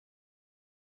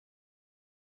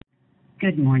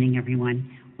Good morning,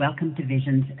 everyone. Welcome to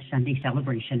Vision's Sunday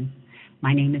celebration.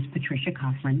 My name is Patricia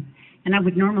Coughlin, and I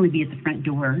would normally be at the front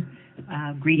door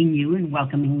greeting you and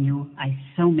welcoming you. I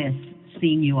so miss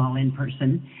seeing you all in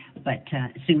person, but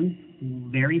soon,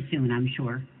 very soon, I'm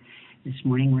sure. This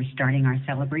morning we're starting our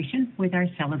celebration with our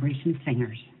celebration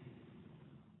singers.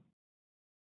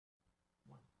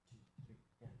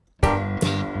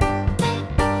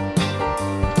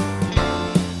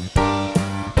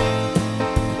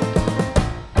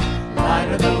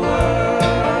 Light of the world,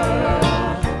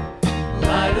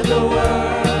 light of the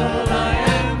world, I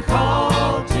am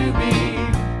called to be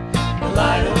the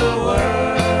light of the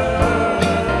world,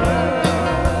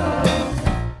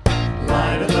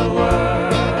 light of the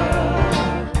world,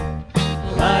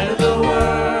 light of the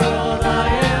world, I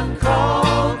am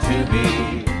called to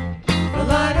be the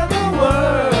light of the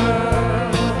world.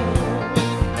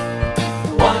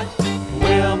 What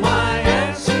will my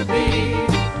answer be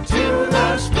to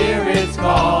the Spirit's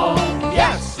call?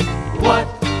 Yes, what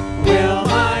will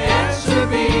my answer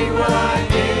be? Will I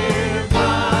give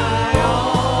my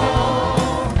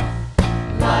all?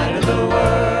 Light of the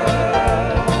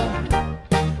world,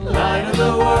 light of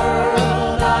the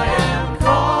world, I am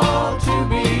called to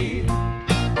be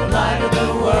the light of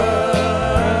the world,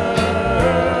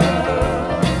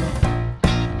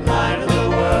 light of the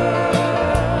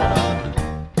world,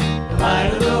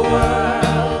 light of the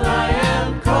world, I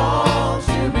am called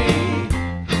to be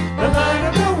the light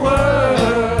of the world.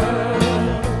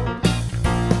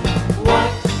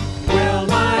 What will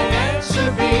my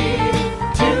answer be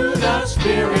to the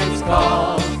Spirit's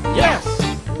call? Yes,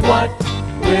 what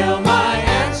will my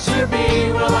answer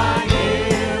be? Will I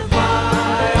give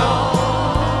my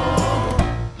all?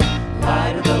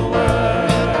 Light of the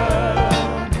world,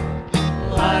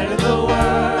 light of the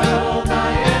world,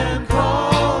 I am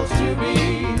called to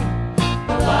be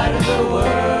the light of the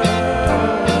world,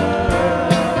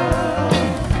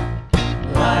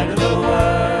 light of the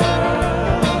world,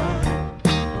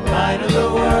 light of the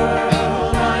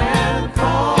world, I am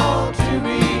called to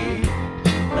be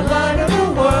the light of the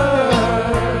world,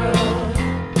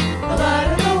 the light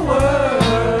of the world,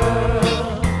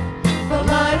 the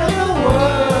light of the world.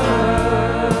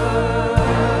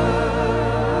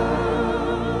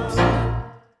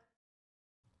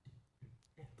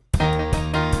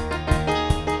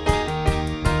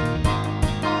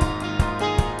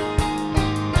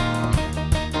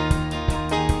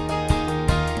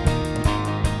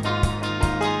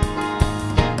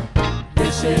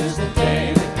 This is the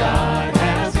day that God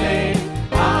has made.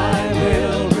 I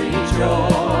will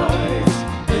rejoice.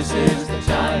 This is the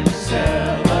time to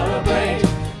celebrate.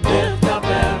 Lift up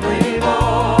every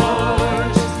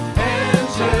voice.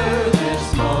 Enter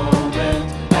this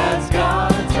moment as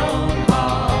God's own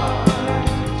heart.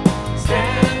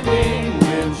 Standing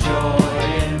with joy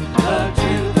in the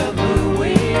truth of who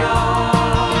we are.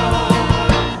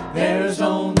 There's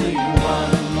only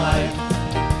one life.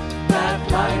 That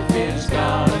life is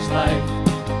God's life.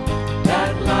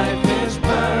 That life is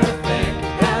perfect.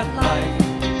 That life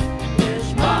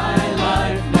is my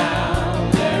life now.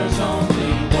 There's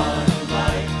only one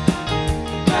life.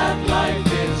 That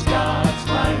life is God's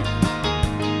life.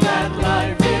 That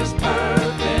life is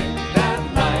perfect. That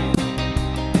life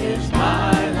is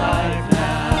my life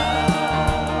now.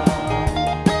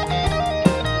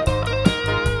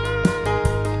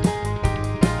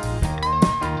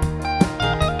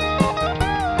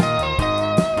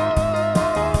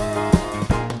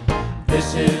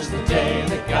 This is the day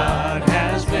that God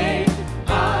has made.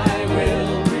 I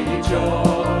will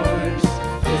rejoice.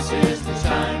 This is the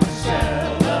time to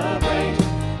celebrate.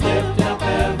 Lift up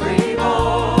every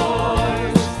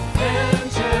voice.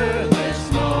 Enter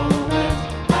this moment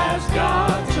as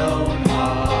God's own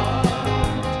heart.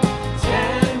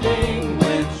 Standing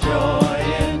with joy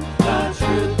in the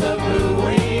truth of who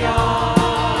we are.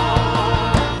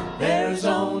 There's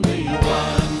only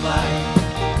one life.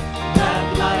 That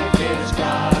life is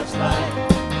God's life.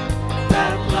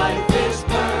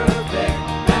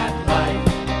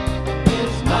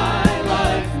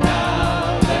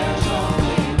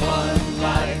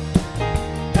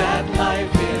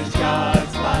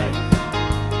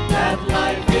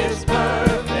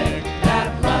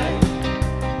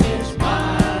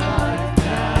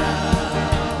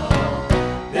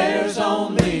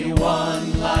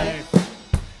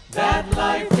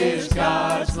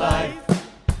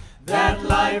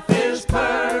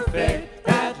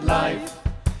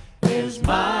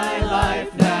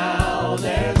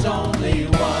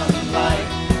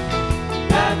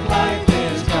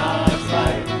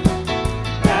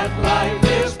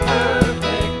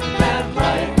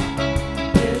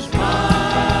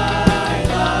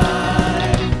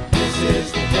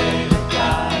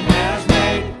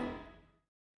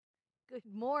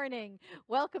 morning.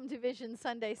 Welcome to Vision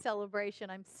Sunday Celebration.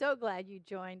 I'm so glad you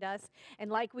joined us. And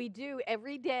like we do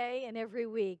every day and every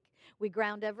week, we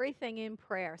ground everything in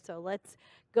prayer. So let's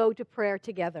go to prayer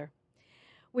together.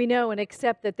 We know and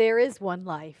accept that there is one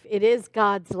life. It is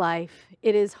God's life.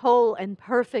 It is whole and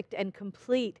perfect and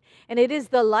complete. And it is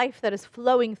the life that is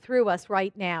flowing through us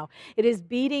right now. It is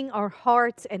beating our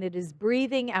hearts and it is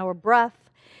breathing our breath,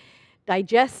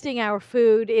 digesting our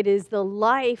food. It is the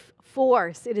life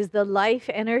force. It is the life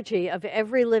energy of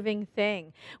every living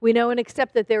thing. We know and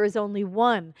accept that there is only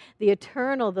one, the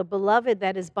eternal, the beloved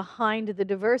that is behind the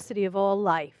diversity of all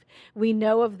life. We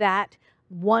know of that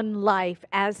one life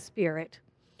as spirit.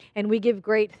 And we give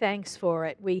great thanks for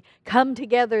it. We come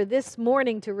together this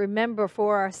morning to remember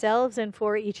for ourselves and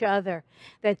for each other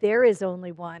that there is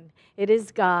only one. It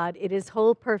is God. It is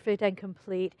whole, perfect, and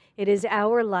complete. It is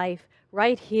our life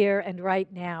right here and right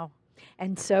now.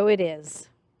 And so it is.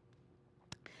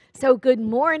 So good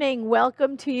morning.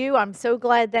 Welcome to you. I'm so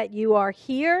glad that you are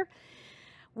here.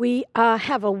 We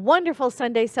have a wonderful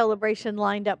Sunday celebration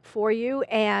lined up for you.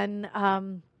 And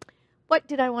what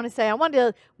did I want to say? I wanted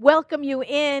to welcome you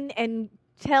in and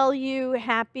tell you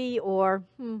happy or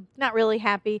not really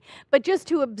happy, but just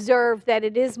to observe that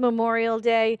it is Memorial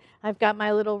Day. I've got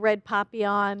my little red poppy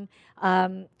on.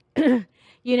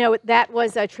 You know, that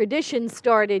was a tradition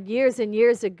started years and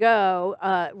years ago,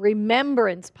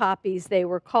 remembrance poppies they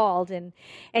were called. And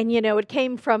you know, it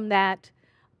came from that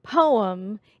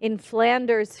poem in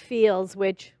Flanders Fields,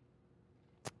 which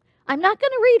I'm not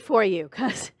going to read for you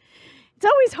because it's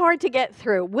always hard to get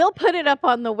through. We'll put it up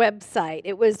on the website.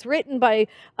 It was written by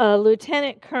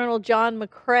Lieutenant Colonel John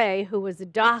McCrae, who was a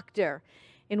doctor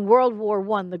in World War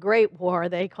I, the Great War,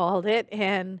 they called it.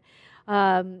 And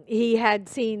he had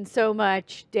seen so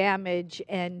much damage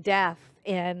and death.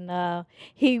 And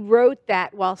he wrote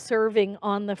that while serving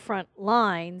on the front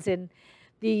lines. And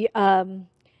the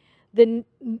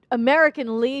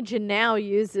American Legion now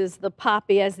uses the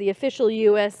poppy as the official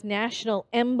U.S. national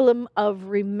emblem of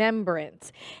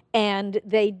remembrance. And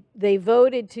they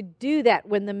voted to do that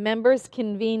when the members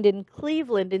convened in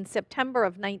Cleveland in September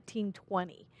of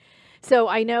 1920. So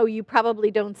I know you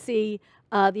probably don't see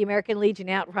the American Legion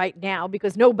out right now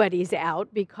because nobody's out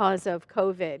because of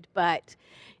COVID. But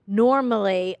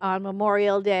normally on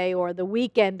Memorial Day or the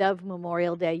weekend of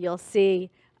Memorial Day, you'll see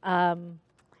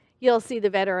the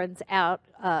veterans out,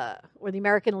 or the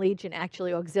American Legion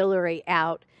actually auxiliary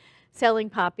out, selling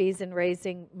poppies and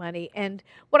raising money. And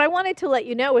what I wanted to let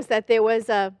you know is that there was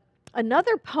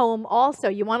another poem also.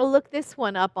 You want to look this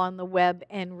one up on the web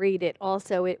and read it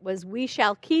also. It was "We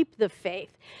Shall Keep the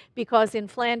Faith," because in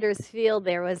Flanders Field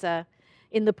there was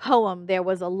in the poem there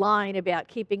was a line about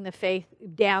keeping the faith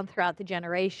down throughout the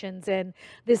generations. And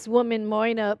this woman,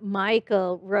 Moina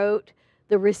Michael, wrote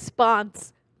the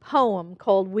response poem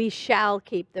called "We Shall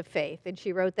Keep the Faith," and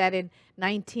she wrote that in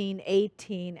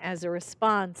 1918 as a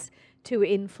response to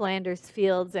In Flanders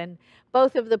Fields. And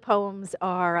both of the poems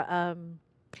are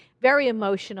very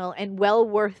emotional and well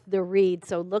worth the read.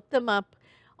 So look them up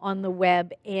on the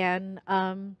web and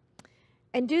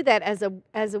do that as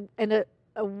a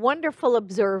wonderful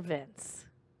observance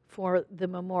for the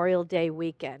Memorial Day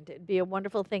weekend. It'd be a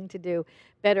wonderful thing to do,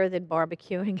 better than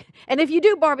barbecuing. And if you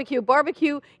do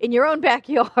barbecue in your own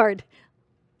backyard.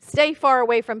 Stay far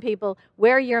away from people.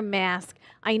 Wear your mask.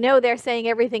 I know they're saying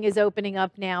everything is opening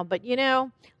up now, but you know,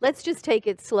 let's just take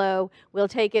it slow. We'll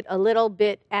take it a little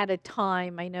bit at a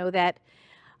time. I know that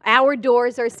our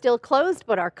doors are still closed,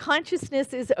 but our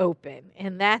consciousness is open,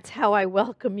 and that's how I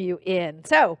welcome you in.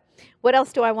 So, what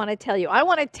else do I want to tell you? I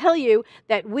want to tell you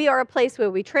that we are a place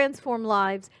where we transform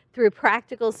lives through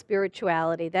practical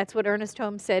spirituality. That's what Ernest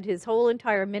Holmes said his whole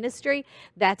entire ministry.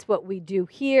 That's what we do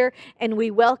here, and we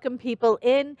welcome people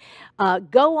in.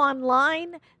 Go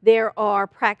online. There are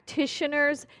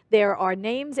practitioners. There are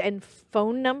names and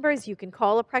phone numbers. You can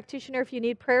call a practitioner if you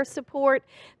need prayer support.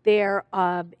 There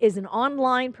is an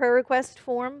online prayer request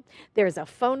form. There's a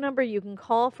phone number you can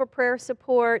call for prayer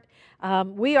support.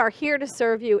 We are here to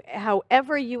serve you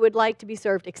however you would like to be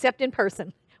served, except in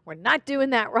person. We're not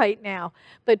doing that right now.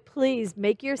 But please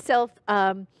make yourself,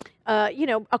 you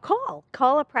know, a call.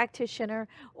 Call a practitioner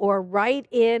or write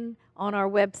in on our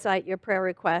website your prayer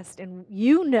request. And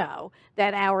you know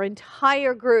that our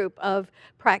entire group of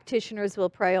practitioners will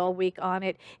pray all week on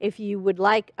it. If you would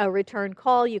like a return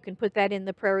call, you can put that in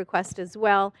the prayer request as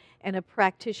well, and a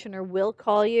practitioner will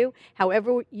call you.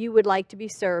 However you would like to be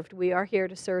served, we are here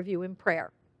to serve you in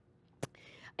prayer.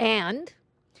 And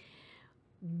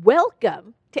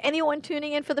welcome to anyone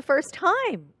tuning in for the first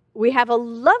time. We have a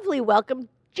lovely welcome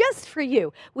just for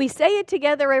you. We say it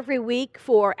together every week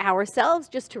for ourselves,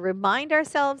 just to remind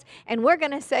ourselves, and we're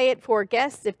going to say it for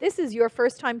guests. If this is your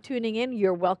first time tuning in,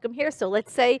 you're welcome here. So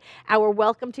let's say our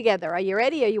welcome together. Are you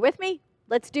ready? Are you with me?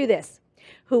 Let's do this.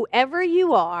 Whoever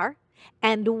you are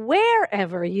and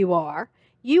wherever you are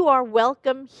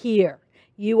welcome here.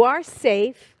 You are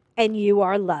safe and you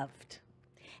are loved.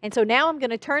 And so now I'm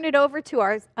going to turn it over to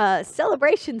our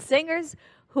celebration singers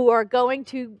who are going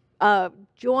to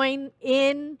join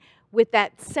in with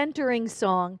that centering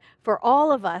song for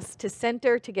all of us to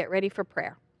center to get ready for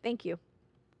prayer. Thank you.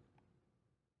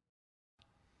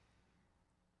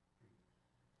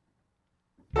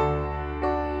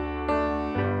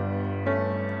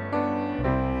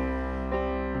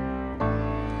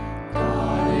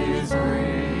 God is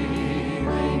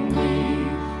breathing me.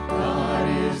 God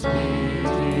is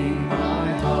beating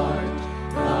my heart.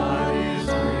 God is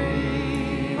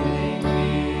breathing me.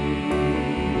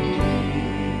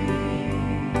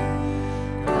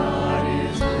 God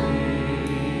is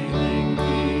breathing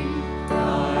me.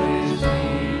 God is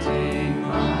beating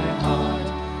my heart.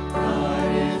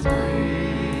 God is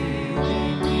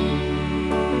breathing me.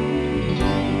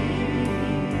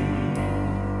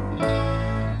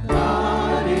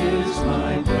 God is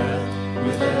my breath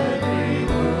with every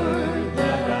word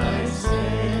that I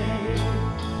say.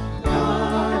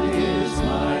 God is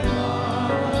my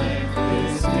life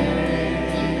this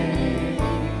day.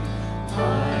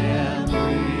 I am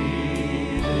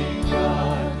breathing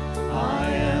God.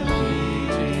 I am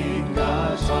beating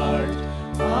God's heart.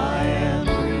 I am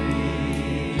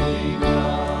breathing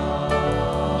God.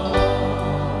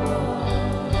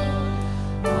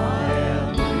 I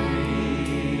am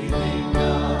breathing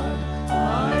God.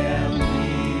 I am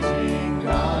beating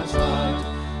God's heart.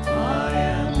 I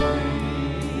am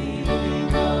breathing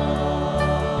God.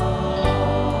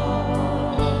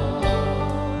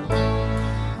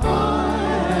 I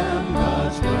am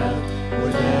God's breath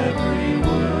with every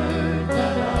word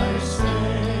that I say.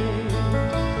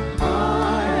 I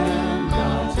am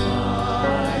God's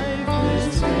life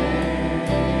this day.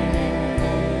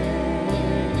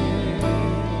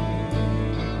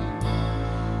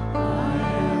 I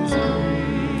am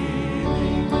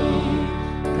breathing me.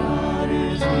 God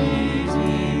is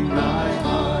beating my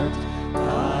heart.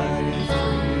 God is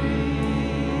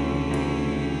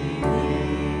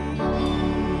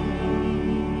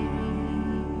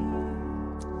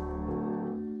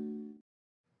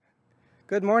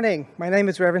Good morning. My name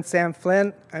is Reverend Sam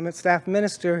Flynn. I'm a staff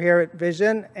minister here at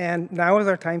Vision, and now is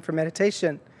our time for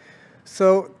meditation.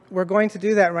 So we're going to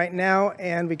do that right now,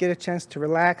 and we get a chance to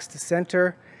relax, to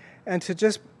center, and to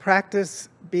just practice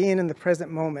being in the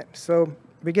present moment. So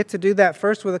we get to do that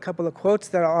first with a couple of quotes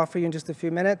that I'll offer you in just a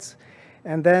few minutes,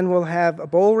 and then we'll have a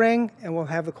bowl ring, and we'll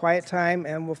have a quiet time,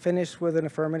 and we'll finish with an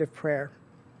affirmative prayer.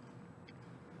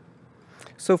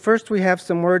 So first we have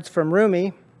some words from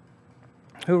Rumi,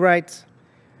 who writes,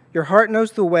 "Your heart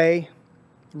knows the way,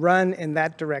 run in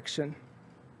that direction."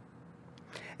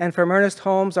 And from Ernest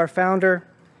Holmes, our founder,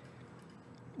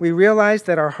 we realize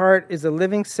that our heart is a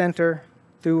living center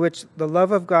through which the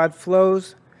love of God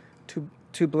flows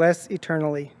to bless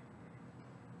eternally.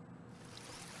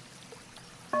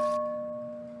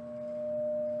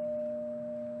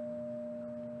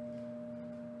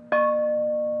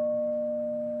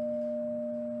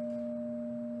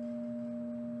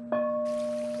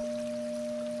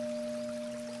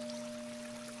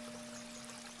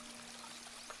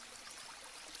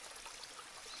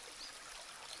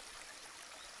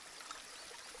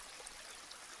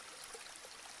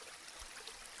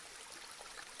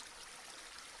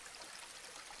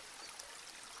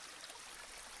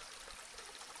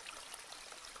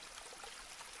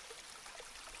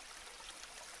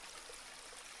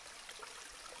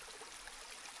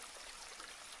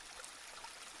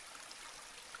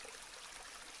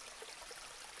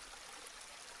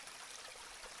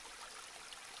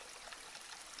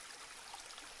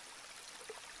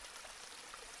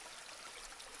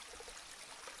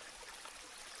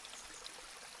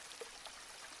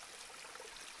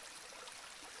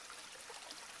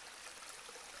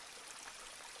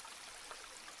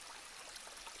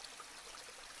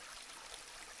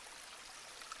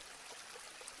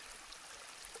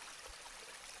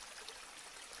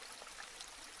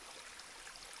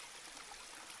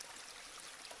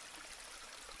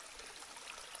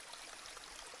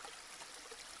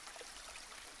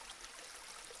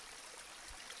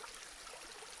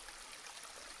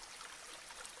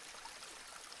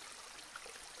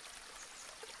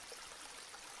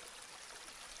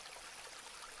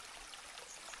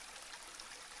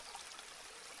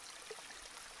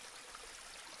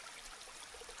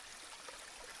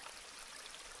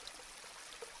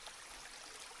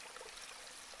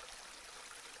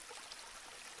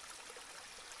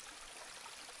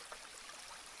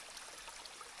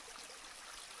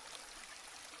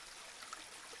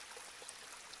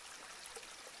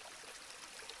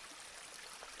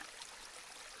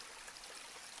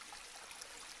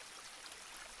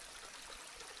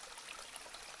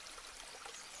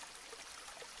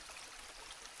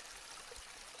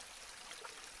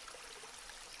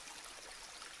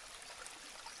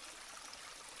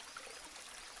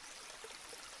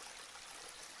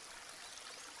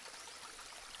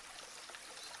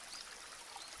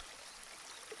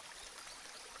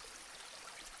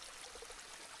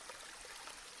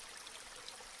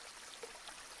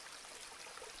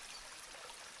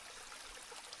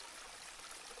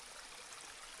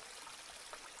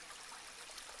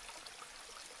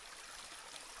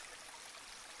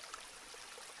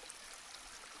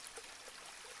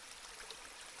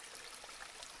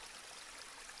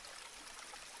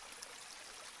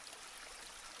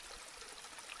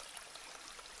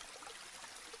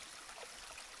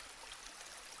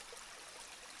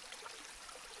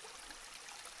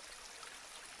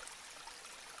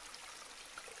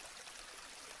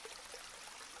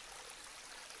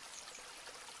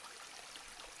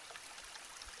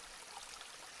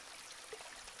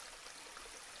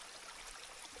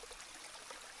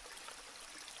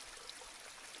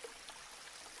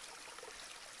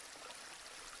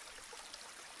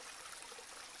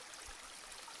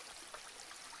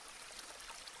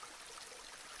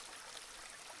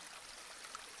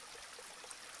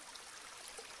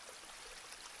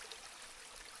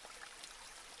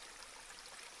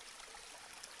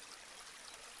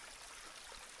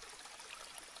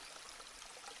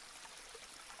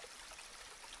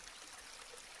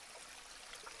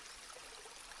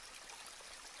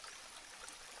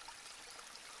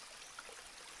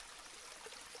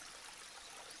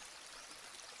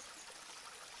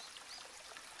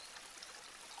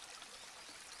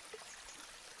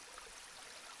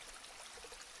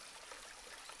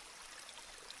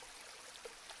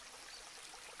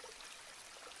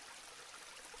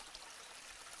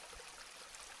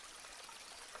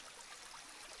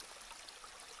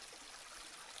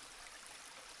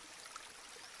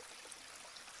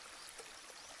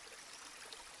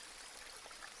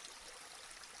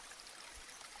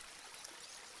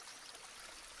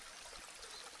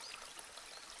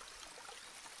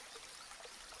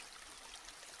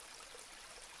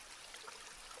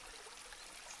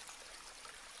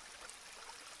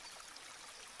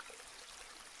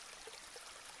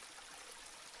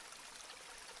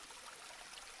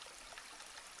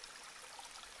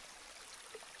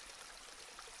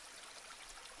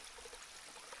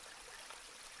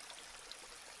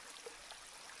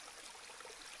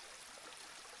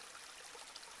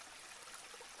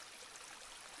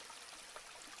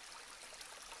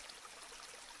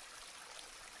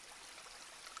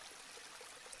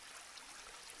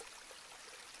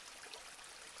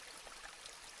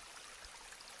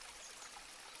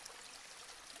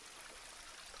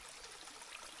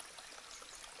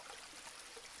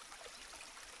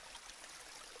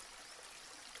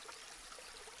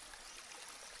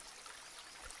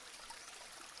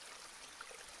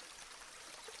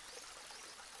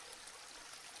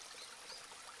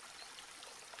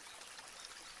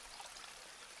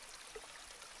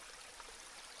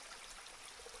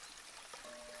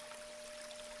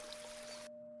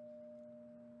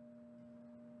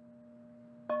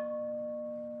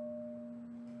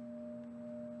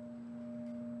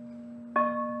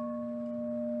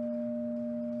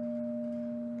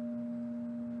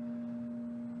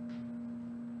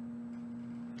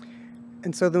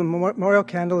 And so the memorial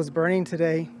candle is burning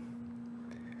today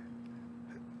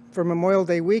for Memorial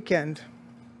Day weekend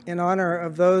in honor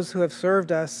of those who have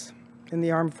served us in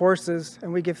the armed forces,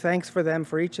 and we give thanks for them,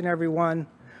 for each and every one,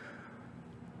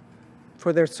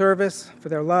 for their service, for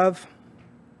their love,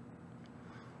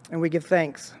 and we give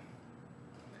thanks,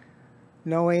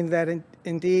 knowing that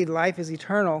indeed life is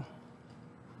eternal,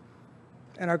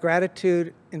 and our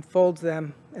gratitude enfolds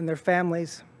them and their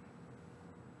families.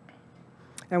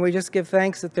 And we just give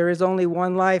thanks that there is only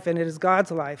one life, and it is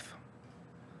God's life.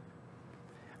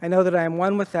 I know that I am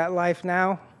one with that life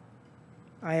now.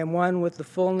 I am one with the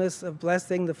fullness of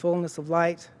blessing, the fullness of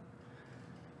light.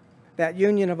 That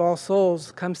union of all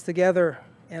souls comes together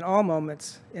in all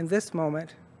moments, in this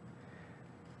moment.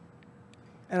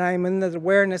 And I am in the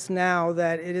awareness now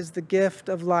that it is the gift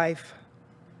of life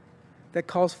that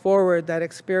calls forward that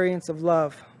experience of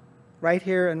love right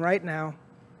here and right now.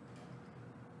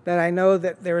 That I know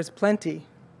that there is plenty,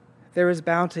 there is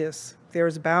bounteous, there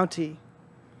is bounty,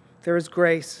 there is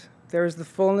grace, there is the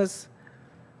fullness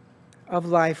of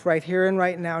life right here and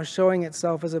right now, showing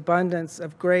itself as abundance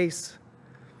of grace,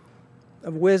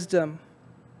 of wisdom,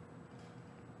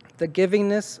 the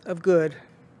givingness of good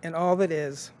in all that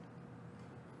is.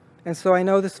 And so I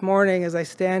know this morning as I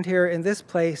stand here in this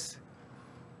place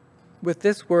with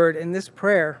this word, in this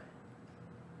prayer,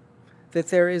 that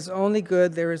there is only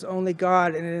good, there is only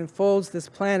God, and it enfolds this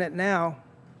planet now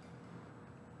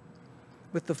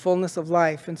with the fullness of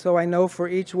life. And so I know for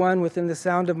each one within the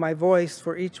sound of my voice,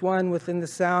 for each one within the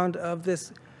sound of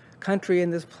this country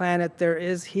and this planet, there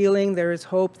is healing, there is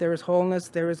hope, there is wholeness,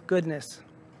 there is goodness.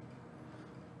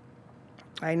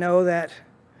 I know that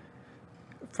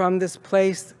from this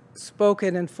place,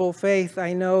 spoken in full faith,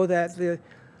 I know that the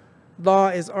law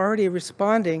is already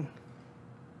responding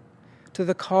to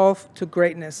the call to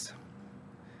greatness,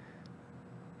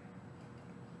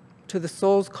 to the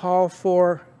soul's call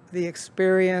for the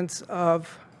experience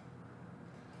of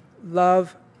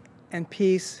love and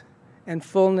peace and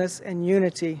fullness and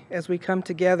unity as we come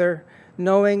together,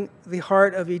 knowing the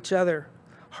heart of each other,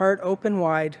 heart open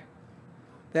wide,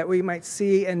 that we might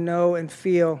see and know and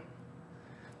feel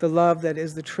the love that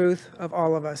is the truth of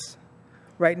all of us.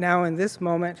 Right now in this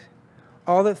moment,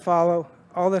 all that follow,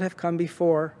 all that have come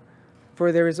before,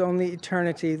 for there is only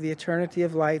eternity, the eternity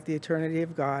of light, the eternity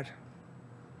of God.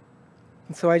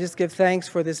 And so I just give thanks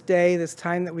for this day, this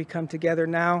time that we come together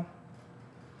now,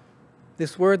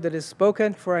 this word that is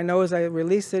spoken, for I know as I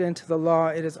release it into the law,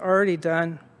 it is already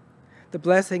done. The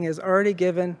blessing is already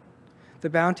given. The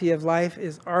bounty of life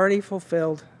is already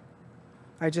fulfilled.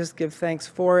 I just give thanks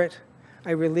for it.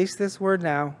 I release this word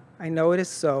now. I know it is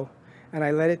so, and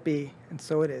I let it be, and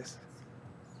so it is.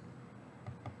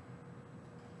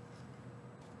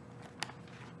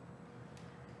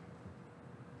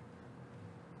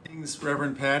 Greetings,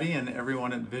 Reverend Patti and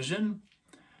everyone at Vision.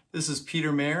 This is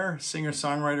Peter Mayer,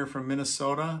 singer-songwriter from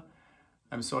Minnesota.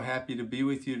 I'm so happy to be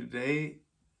with you today.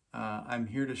 I'm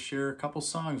here to share a couple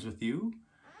songs with you.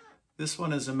 This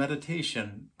one is a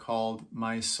meditation called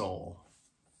My Soul.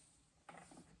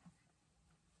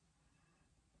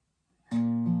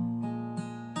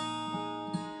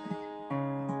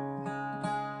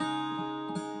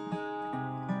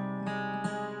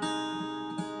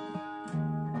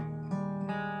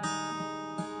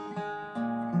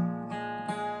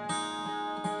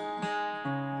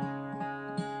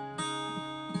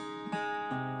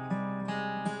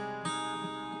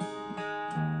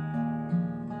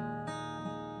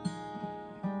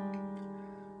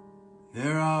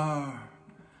 There are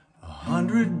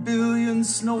 100 billion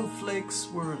snowflakes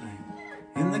swirling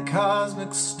in the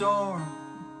cosmic storm,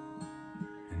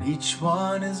 and each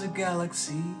one is a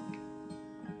galaxy,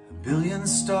 a billion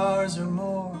stars or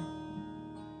more,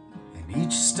 and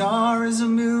each star is a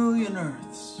million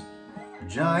Earths, a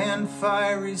giant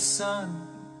fiery sun,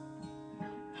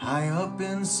 high up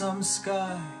in some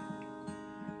sky,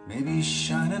 maybe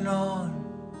shining on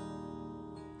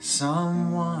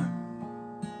someone.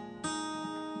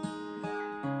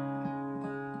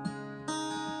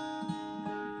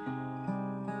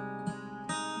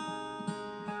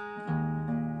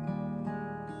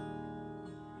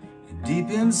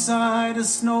 Deep inside a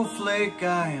snowflake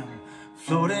I am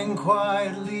floating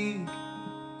quietly.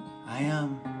 I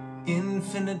am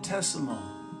infinitesimal,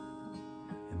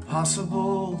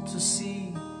 impossible to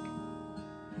see.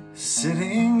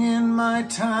 Sitting in my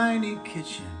tiny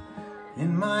kitchen,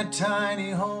 in my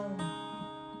tiny home,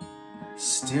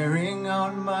 staring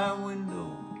out my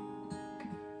window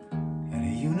at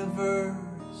a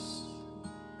universe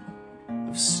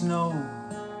of snow.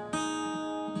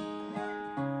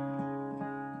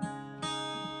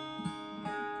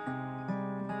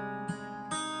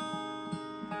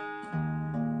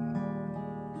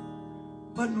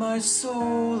 but my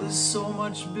soul is so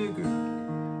much bigger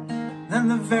than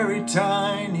the very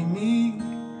tiny me.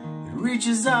 It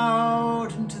reaches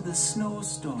out into the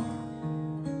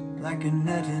snowstorm like a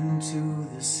net into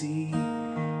the sea,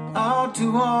 out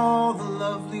to all the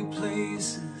lovely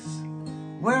places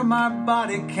where my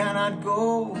body cannot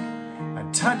go. I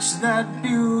touch that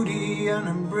beauty and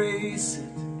embrace it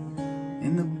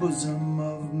in the bosom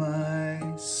of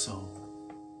my soul.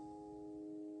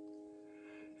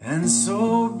 And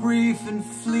so brief and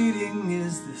fleeting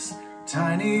is this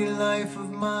tiny life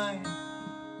of mine,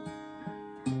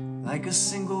 like a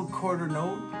single quarter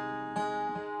note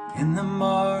in the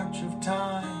march of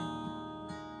time.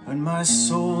 But my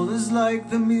soul is like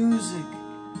the music,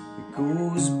 it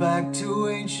goes back to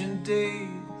ancient days,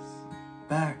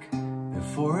 back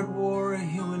before it wore a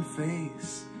human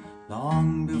face,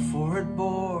 long before it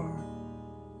bore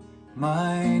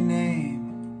my name.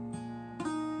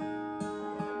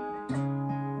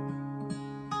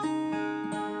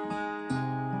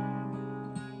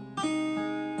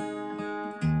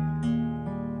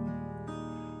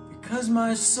 Because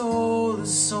my soul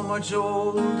is so much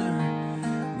older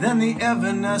than the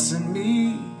evanescent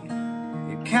me,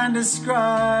 it can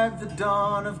describe the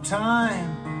dawn of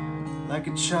time like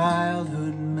a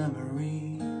childhood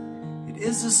memory. It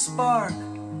is a spark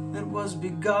that was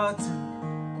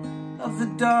begotten of the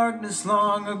darkness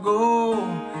long ago.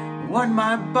 What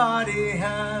my body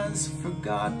has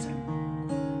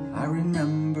forgotten, I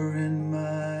remember in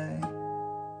my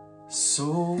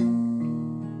soul.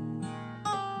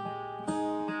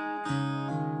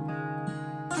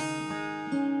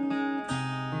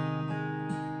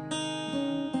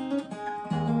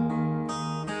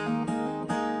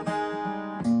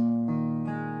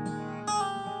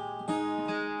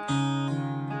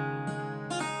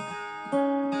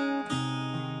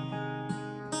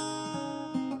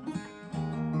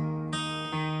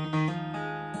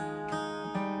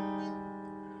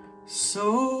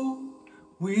 So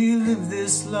we live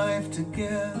this life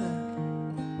together,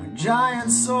 my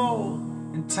giant soul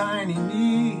and tiny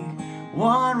me,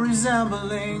 one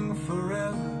resembling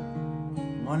forever,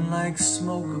 one like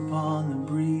smoke upon the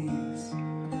breeze,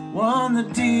 one the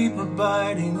deep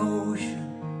abiding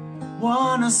ocean,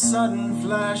 one a sudden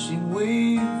flashing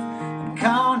wave, and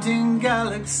counting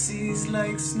galaxies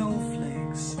like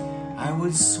snowflakes, I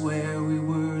would swear we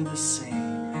were the same.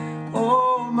 Oh,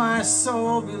 my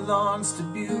soul belongs to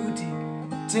beauty,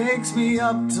 takes me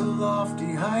up to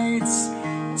lofty heights,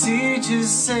 teaches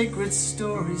sacred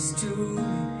stories to me,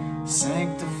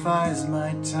 sanctifies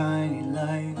my tiny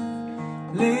life,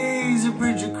 lays a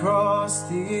bridge across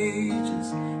the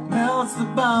ages, melts the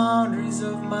boundaries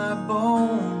of my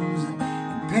bones,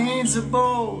 and paints a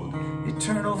bold,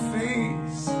 eternal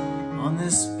face on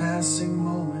this passing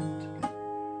moment.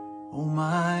 Oh,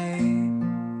 my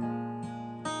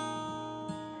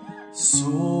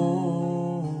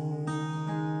soul.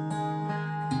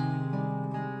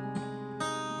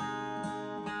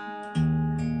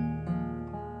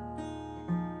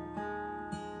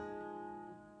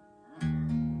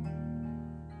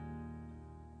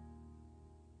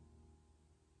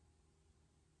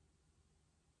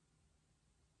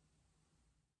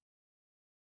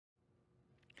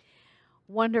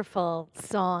 Wonderful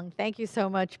song. Thank you so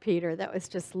much, Peter. That was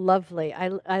just lovely.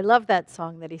 I love that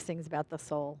song that he sings about the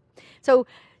soul. So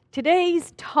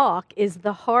today's talk is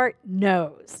The Heart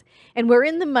Knows. And we're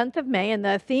in the month of May, and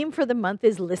the theme for the month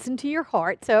is Listen to Your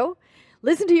Heart. So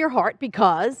listen to your heart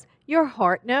because your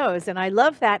heart knows. And I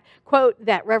love that quote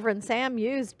that Reverend Sam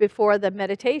used before the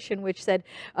meditation, which said,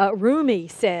 Rumi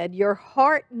said, your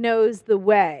heart knows the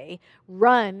way,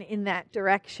 run in that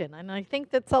direction. And I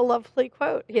think that's a lovely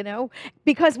quote, you know,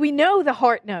 because we know the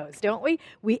heart knows, don't we?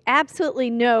 We absolutely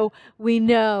know,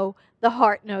 the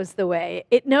heart knows the way.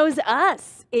 It knows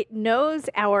us. It knows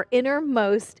our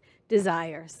innermost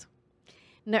desires.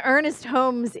 Now, Ernest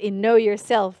Holmes in Know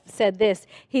Yourself said this.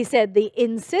 He said, the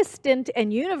insistent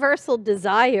and universal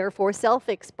desire for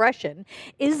self-expression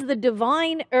is the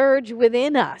divine urge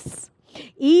within us,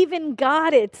 even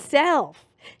God itself,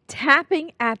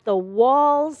 tapping at the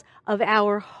walls of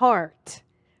our heart,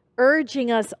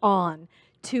 urging us on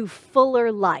to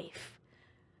fuller life.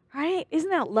 Right?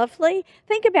 Isn't that lovely?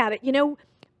 Think about it. You know,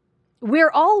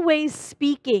 we're always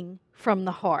speaking from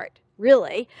the heart.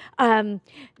 Really,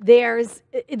 there's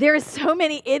so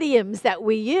many idioms that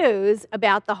we use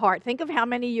about the heart. Think of how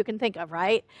many you can think of,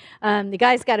 right? The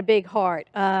guy's got a big heart.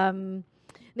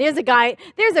 There's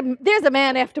a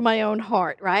man after my own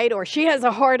heart, right? Or she has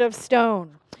a heart of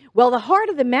stone. Well, the heart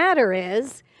of the matter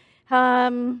is,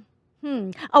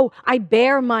 Oh, I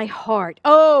bear my heart.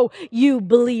 Oh, you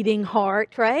bleeding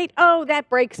heart, right? Oh, that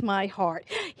breaks my heart.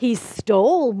 He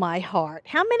stole my heart.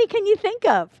 How many can you think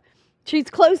of?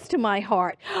 She's close to my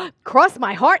heart. Cross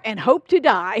my heart and hope to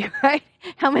die, right?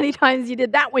 How many times you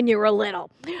did that when you were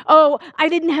little? Oh, I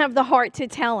didn't have the heart to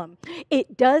tell him.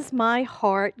 It does my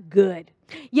heart good.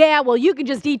 Yeah, well, you can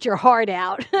just eat your heart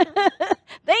out.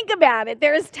 Think about it.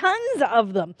 There's tons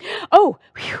of them. Oh,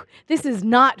 whew, this is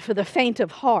not for the faint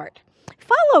of heart.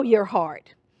 Follow your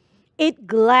heart. It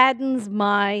gladdens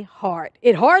my heart.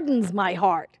 It hardens my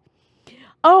heart.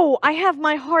 Oh, I have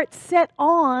my heart set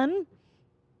on.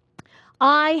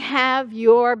 I have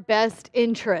your best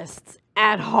interests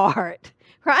at heart,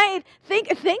 right?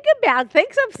 Think of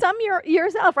some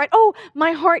yourself, right? Oh,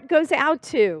 my heart goes out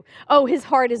to. Oh, his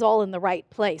heart is all in the right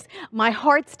place. My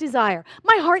heart's desire.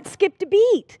 My heart skipped a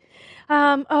beat.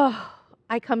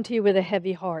 I come to you with a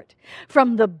heavy heart.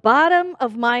 From the bottom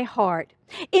of my heart,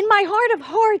 in my heart of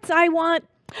hearts, I want,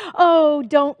 oh,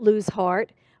 don't lose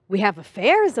heart. We have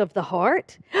affairs of the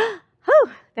heart.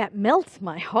 Oh, that melts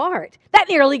my heart. That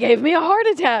nearly gave me a heart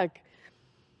attack.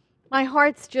 My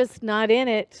heart's just not in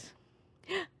it.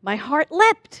 My heart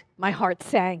leapt. My heart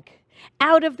sank.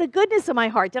 Out of the goodness of my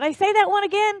heart. Did I say that one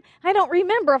again? I don't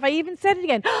remember if I even said it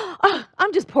again. Oh,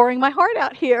 I'm just pouring my heart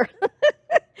out here.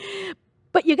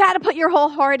 But you got to put your whole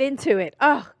heart into it.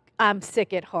 Oh, I'm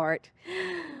sick at heart.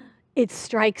 It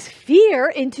strikes fear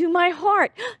into my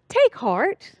heart. Take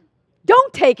heart.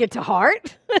 Don't take it to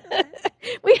heart.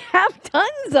 We have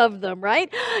tons of them, right?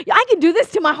 I can do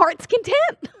this to my heart's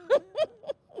content.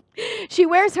 She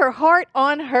wears her heart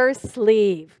on her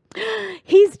sleeve.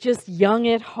 He's just young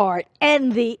at heart.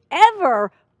 And the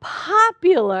ever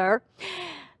popular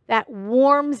that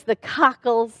warms the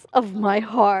cockles of my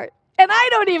heart. And I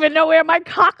don't even know where my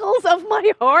cockles of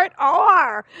my heart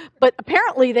are. But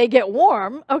apparently they get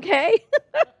warm, okay?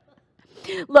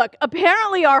 Look,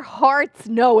 apparently our hearts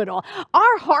know it all.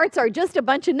 Our hearts are just a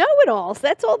bunch of know-it-alls.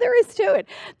 That's all there is to it.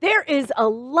 There is a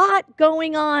lot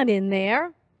going on in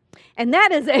there. And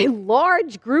that is a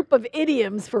large group of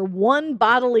idioms for one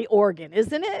bodily organ,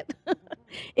 isn't it?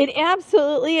 It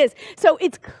absolutely is. So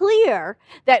it's clear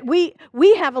that we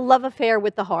have a love affair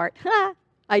with the heart.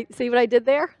 I see what I did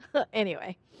there?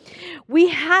 Anyway, we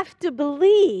have to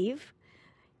believe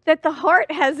that the heart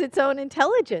has its own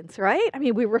intelligence, right? I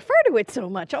mean, we refer to it so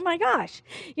much. Oh my gosh.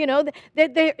 You know,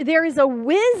 that there is a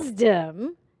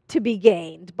wisdom to be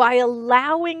gained by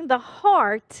allowing the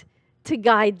heart to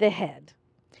guide the head.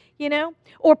 You know,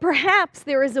 or perhaps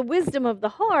there is a wisdom of the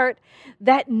heart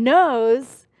that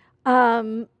knows,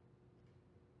 there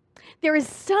is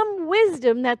some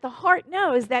wisdom that the heart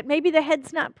knows that maybe the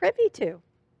head's not privy to.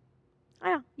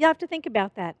 Yeah, you have to think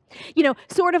about that. You know,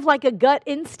 sort of like a gut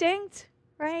instinct,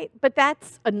 right? But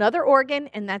that's another organ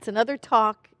and that's another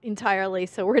talk entirely,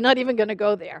 so we're not even going to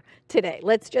go there today.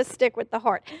 Let's just stick with the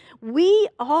heart. We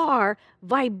are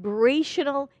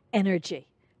vibrational energy.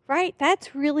 Right?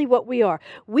 That's really what we are.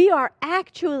 We are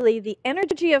actually the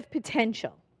energy of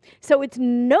potential. So it's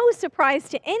no surprise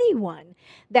to anyone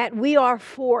that we are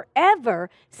forever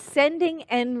sending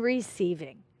and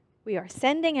receiving. We are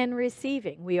sending and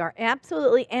receiving. We are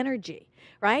absolutely energy,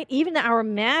 right? Even our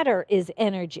matter is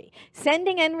energy.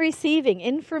 Sending and receiving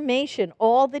information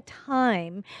all the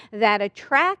time that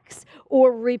attracts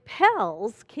or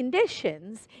repels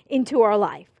conditions into our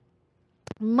life.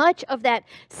 Much of that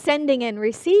sending and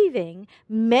receiving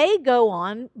may go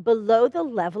on below the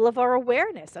level of our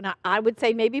awareness. And I would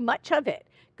say maybe much of it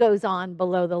goes on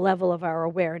below the level of our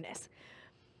awareness.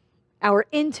 Our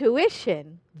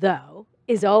intuition, though,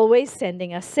 is always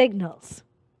sending us signals.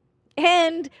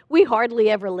 And we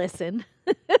hardly ever listen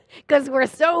because we're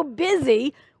so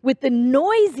busy with the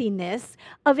noisiness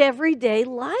of everyday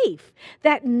life.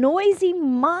 That noisy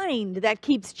mind that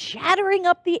keeps chattering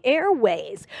up the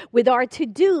airways with our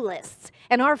to-do lists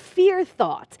and our fear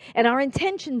thoughts and our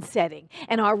intention setting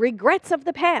and our regrets of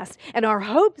the past and our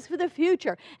hopes for the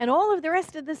future and all of the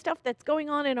rest of the stuff that's going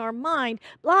on in our mind,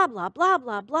 blah, blah, blah,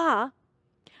 blah, blah.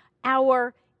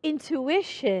 Our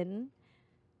intuition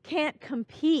can't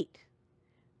compete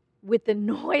with the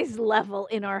noise level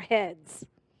in our heads.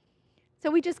 So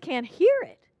we just can't hear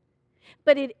it.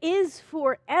 But it is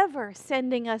forever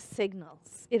sending us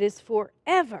signals. It is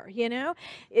forever, you know.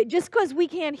 Just because we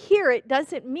can't hear it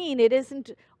doesn't mean it isn't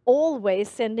always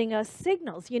sending us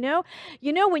signals, you know.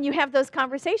 You know, when you have those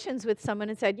conversations with someone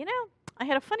and said, you know, I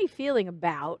had a funny feeling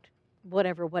about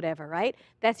whatever, right?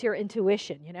 That's your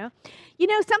intuition, you know. You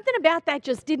know, something about that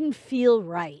just didn't feel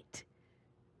right.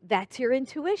 That's your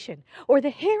intuition. Or the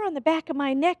hair on the back of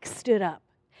my neck stood up.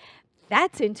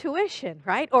 That's intuition,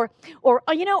 right? Or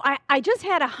you know, I just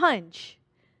had a hunch.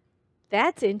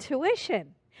 That's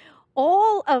intuition.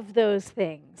 All of those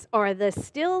things are the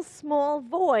still small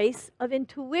voice of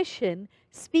intuition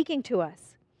speaking to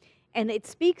us. And it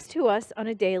speaks to us on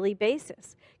a daily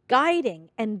basis, guiding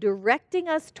and directing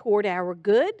us toward our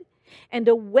good and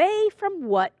away from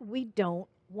what we don't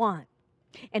want.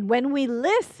 And when we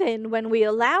listen, when we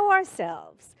allow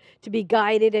ourselves to be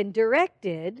guided and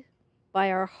directed by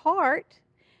our heart,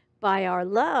 by our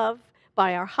love,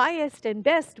 by our highest and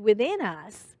best within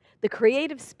us, the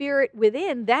creative spirit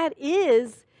within, that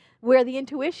is where the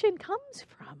intuition comes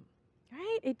from,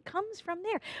 right? It comes from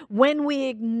there. When we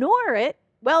ignore it,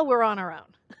 well, we're on our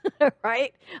own,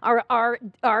 right?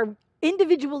 Our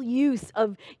individual use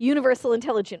of universal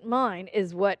intelligent mind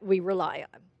is what we rely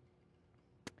on.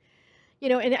 You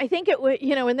know, and I think it would,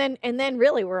 you know, and then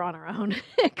really we're on our own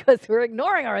because we're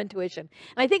ignoring our intuition.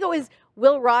 And I think it was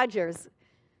Will Rogers,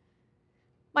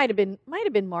 might have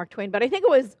been Mark Twain, but I think it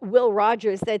was Will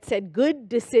Rogers that said, good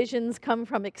decisions come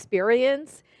from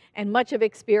experience, and much of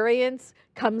experience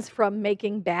comes from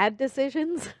making bad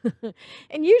decisions.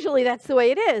 And usually that's the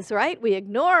way it is, right? We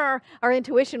ignore our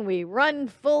intuition, we run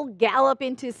full gallop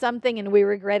into something, and we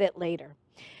regret it later.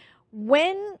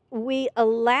 When we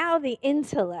allow the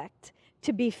intellect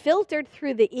to be filtered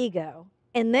through the ego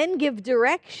and then give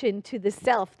direction to the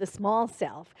self, the small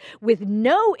self, with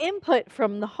no input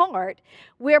from the heart,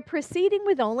 we're proceeding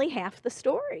with only half the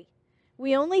story.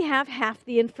 We only have half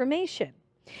the information.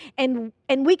 And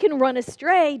we can run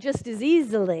astray just as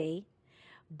easily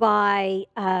by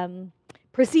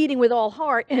proceeding with all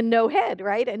heart and no head,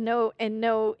 right? And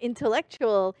no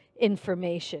intellectual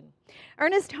information.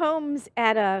 Ernest Holmes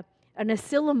at an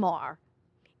Asilomar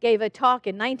gave a talk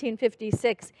in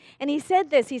 1956, and he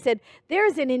said this, he said,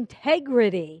 there's an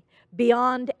integrity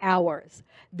beyond ours.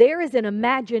 There is an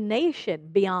imagination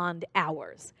beyond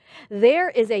ours.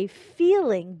 There is a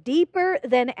feeling deeper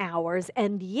than ours,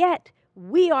 and yet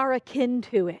we are akin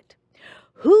to it.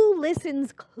 Who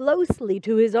listens closely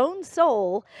to his own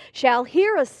soul shall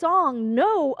hear a song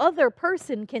no other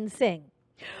person can sing.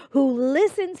 Who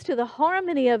listens to the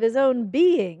harmony of his own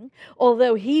being,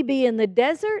 although he be in the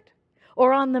desert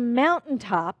or on the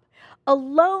mountaintop,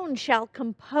 alone shall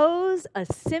compose a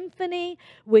symphony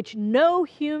which no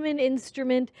human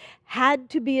instrument had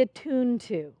to be attuned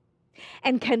to,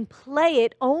 and can play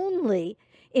it only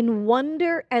in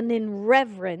wonder and in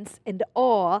reverence and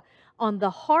awe on the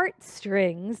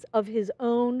heartstrings of his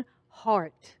own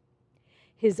heart,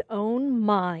 his own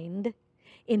mind,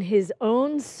 in his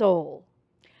own soul,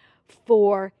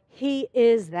 for he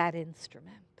is that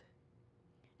instrument.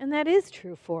 And that is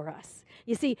true for us.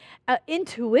 You see,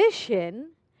 intuition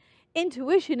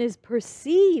is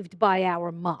perceived by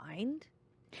our mind,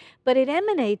 but it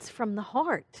emanates from the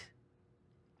heart.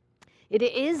 It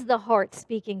is the heart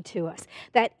speaking to us,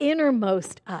 that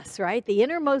innermost us, right? The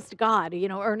innermost God. You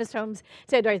know, Ernest Holmes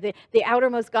said, right, the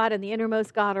outermost God and the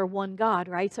innermost God are one God,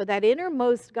 right? So that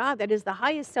innermost God, that is the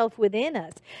highest self within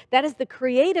us, that is the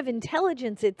creative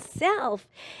intelligence itself,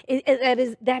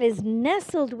 that is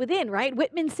nestled within, right?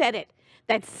 Whitman said it,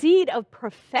 that seed of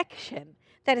perfection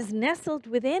that is nestled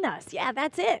within us. Yeah,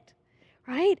 that's it,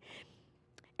 right?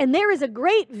 And there is a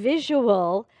great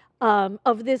visual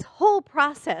of this whole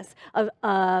process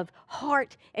of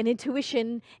heart and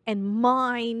intuition and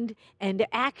mind and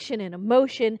action and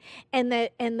emotion, and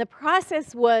the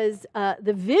process was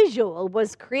the visual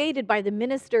was created by the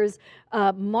ministers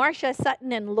Marcia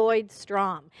Sutton and Lloyd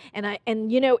Strom,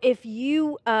 and you know, if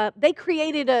you they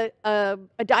created a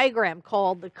diagram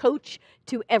called the Coach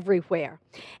to Everywhere,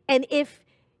 and if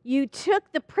you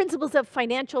took the principles of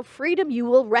financial freedom, you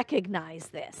will recognize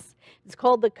this. It's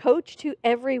called the Coach to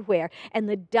Everywhere. And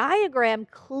the diagram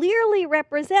clearly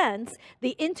represents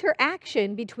the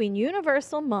interaction between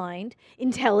universal mind,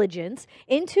 intelligence,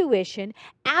 intuition,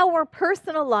 our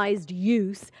personalized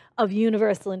use of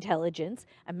universal intelligence,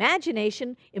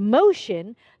 imagination,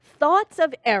 emotion, thoughts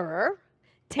of error,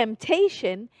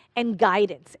 temptation, and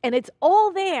guidance. And it's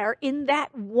all there in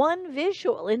that one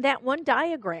visual, in that one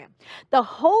diagram. The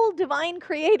whole divine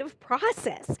creative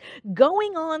process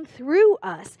going on through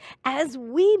us as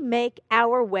we make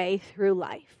our way through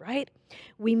life, right?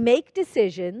 We make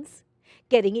decisions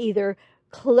getting either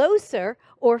closer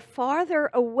or farther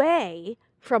away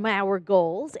from our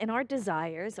goals and our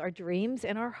desires, our dreams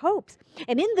and our hopes.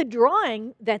 And in the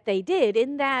drawing that they did,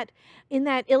 in that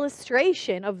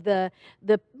illustration of the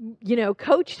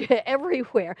Coach to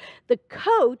Everywhere, the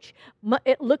coach,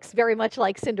 it looks very much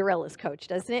like Cinderella's coach,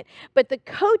 doesn't it? But the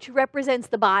coach represents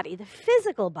the body, the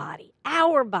physical body,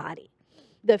 our body.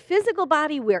 The physical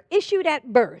body we're issued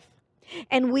at birth.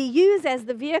 and we use as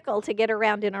the vehicle to get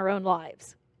around in our own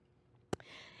lives.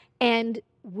 And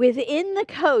within the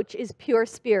coach is pure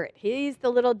spirit. He's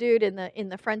the little dude in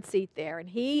the front seat there, and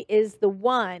he is the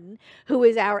one who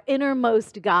is our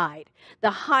innermost guide,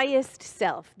 the highest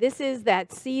self. This is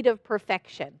that seed of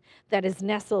perfection that is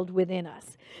nestled within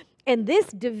us. And this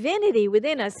divinity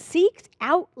within us seeks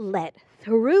outlet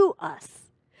through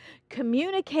us,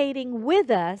 communicating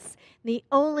with us the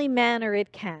only manner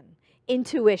it can,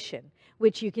 intuition,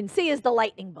 which you can see is the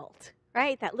lightning bolt.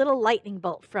 Right? That little lightning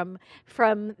bolt from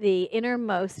the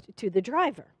innermost to the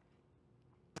driver.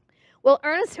 Well,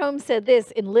 Ernest Holmes said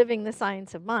this in Living the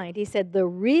Science of Mind. He said, the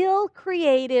real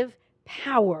creative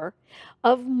power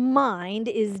of mind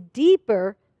is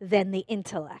deeper than the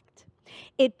intellect.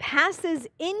 It passes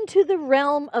into the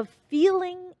realm of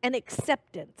feeling and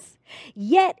acceptance.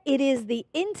 Yet it is the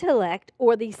intellect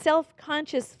or the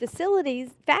self-conscious faculties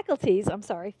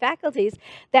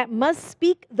that must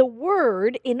speak the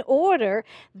word in order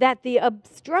that the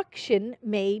obstruction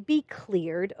may be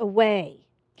cleared away.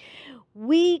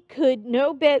 We could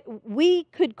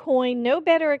coin no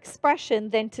better expression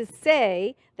than to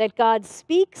say that God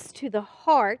speaks to the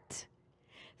heart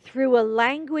through a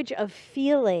language of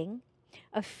feeling,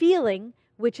 a feeling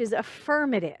which is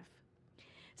affirmative.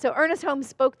 So Ernest Holmes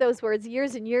spoke those words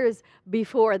years and years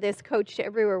before this Coach to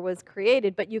Everywhere was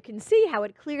created, but you can see how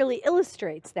it clearly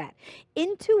illustrates that.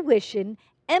 Intuition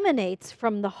emanates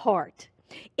from the heart.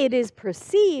 It is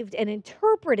perceived and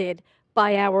interpreted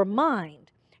by our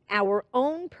mind, our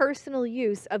own personal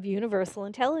use of universal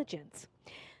intelligence.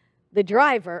 The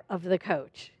driver of the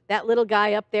coach, that little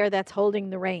guy up there that's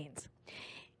holding the reins.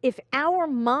 If our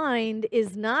mind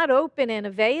is not open and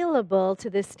available to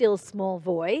the still small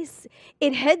voice,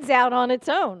 it heads out on its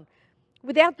own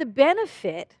without the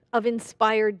benefit of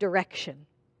inspired direction.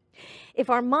 If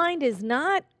our mind is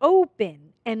not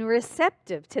open and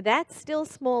receptive to that still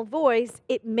small voice,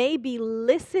 it may be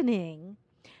listening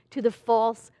to the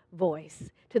false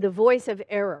voice, to the voice of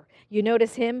error. You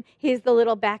notice him? He's the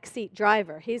little backseat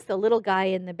driver. He's the little guy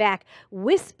in the back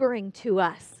whispering to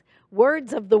us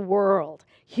words of the world,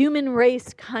 human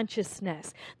race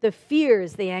consciousness, the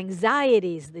fears, the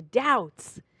anxieties, the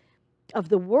doubts of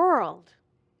the world.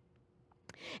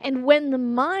 And when the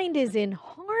mind is in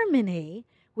harmony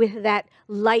with that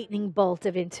lightning bolt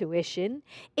of intuition,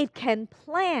 it can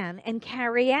plan and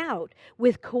carry out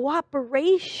with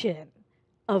cooperation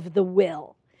of the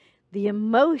will, the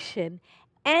emotion,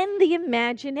 and the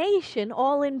imagination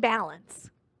all in balance.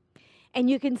 And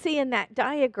you can see in that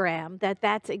diagram that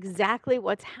that's exactly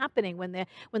what's happening when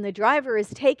the driver is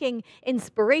taking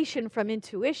inspiration from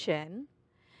intuition,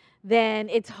 then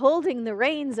it's holding the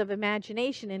reins of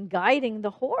imagination and guiding the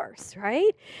horse,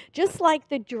 right? Just like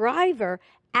the driver,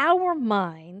 our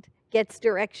mind gets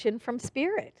direction from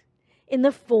spirit in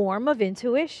the form of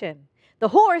intuition. The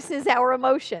horse is our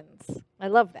emotions. I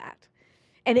love that.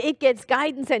 And it gets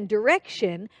guidance and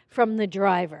direction from the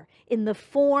driver in the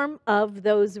form of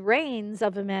those reins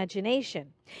of imagination.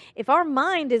 If our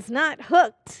mind is not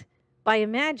hooked by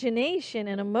imagination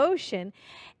and emotion,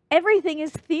 everything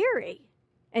is theory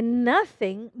and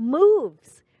nothing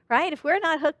moves, right? If we're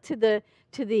not hooked to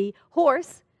the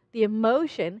horse, the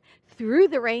emotion, through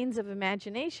the reins of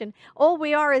imagination, all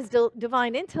we are is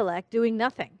divine intellect doing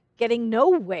nothing. Getting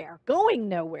nowhere, going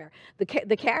nowhere. The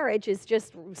carriage is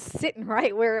just sitting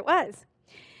right where it was.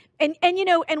 And you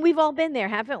know, and we've all been there,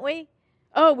 haven't we?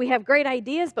 Oh, we have great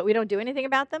ideas, but we don't do anything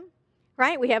about them,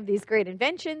 right? We have these great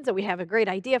inventions, or we have a great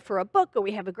idea for a book, or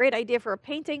we have a great idea for a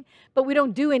painting, but we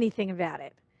don't do anything about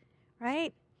it,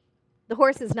 right? The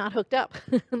horse is not hooked up.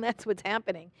 That's what's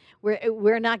happening.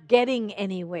 We're not getting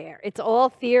anywhere. It's all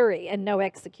theory and no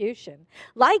execution.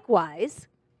 Likewise,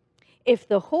 if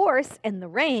the horse and the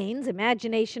reins,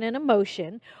 imagination and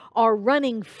emotion, are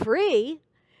running free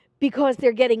because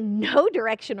they're getting no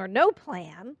direction or no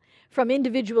plan from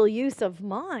individual use of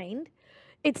mind,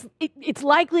 it's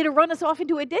likely to run us off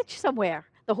into a ditch somewhere.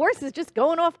 The horse is just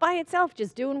going off by itself,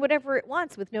 just doing whatever it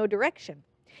wants with no direction.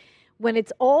 When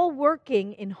it's all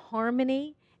working in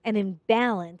harmony and in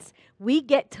balance, we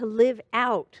get to live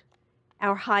out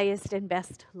our highest and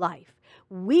best life.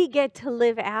 We get to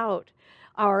live out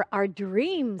our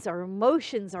dreams, our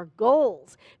emotions, our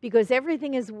goals, because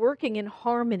everything is working in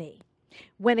harmony.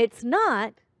 When it's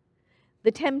not,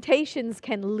 the temptations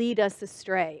can lead us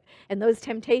astray. And those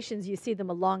temptations, you see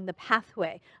them along the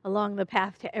pathway, along the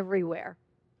path to everywhere.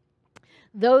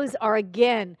 Those are,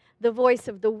 again, the voice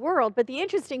of the world. But the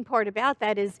interesting part about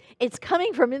that is it's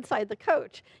coming from inside the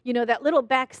coach. You know, that little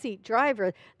backseat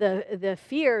driver, the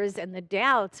fears and the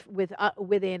doubts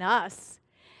within us,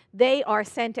 They are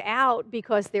sent out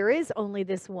because there is only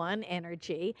this one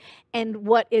energy, and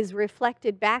what is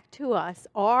reflected back to us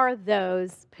are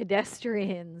those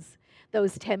pedestrians,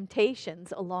 those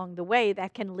temptations along the way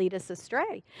that can lead us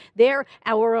astray. They're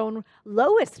our own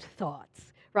lowest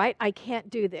thoughts, right? I can't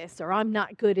do this, or I'm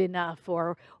not good enough,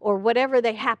 or whatever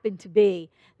they happen to be,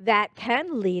 that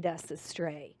can lead us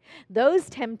astray. Those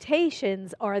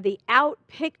temptations are the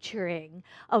outpicturing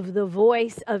of the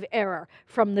voice of error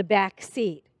from the back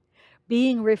seat,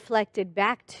 being reflected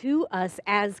back to us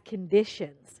as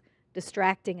conditions,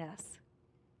 distracting us.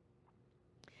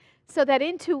 So that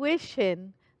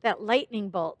intuition, that lightning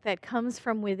bolt that comes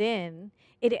from within,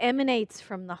 it emanates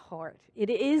from the heart. It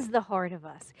is the heart of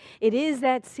us. It is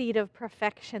that seed of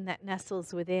perfection that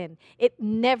nestles within. It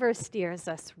never steers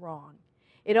us wrong.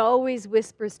 It always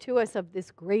whispers to us of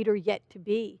this greater yet to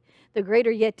be, the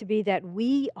greater yet to be that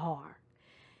we are.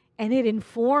 And it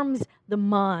informs the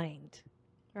mind,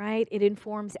 right? It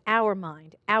informs our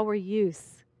mind, our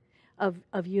use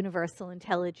of universal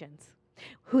intelligence,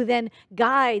 who then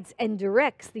guides and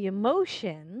directs the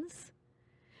emotions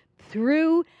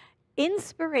through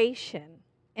inspiration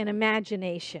and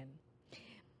imagination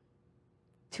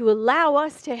to allow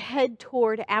us to head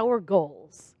toward our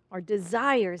goals, our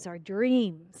desires, our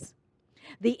dreams,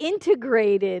 the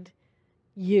integrated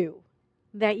you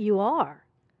that you are,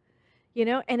 you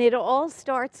know, and it all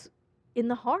starts in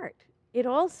the heart. It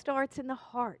all starts in the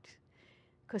heart,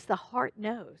 because the heart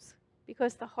knows.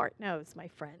 Because the heart knows, my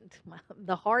friend.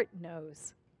 The heart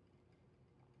knows.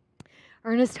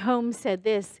 Ernest Holmes said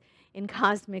this in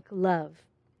Cosmic Love.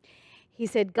 He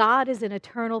said, God is an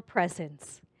eternal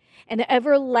presence, an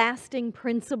everlasting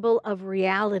principle of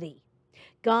reality.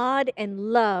 God and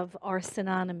love are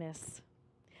synonymous.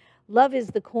 Love is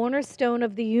the cornerstone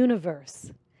of the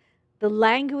universe, the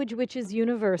language which is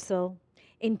universal,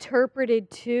 interpreted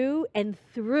to and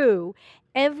through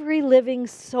every living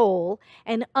soul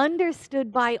and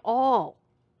understood by all.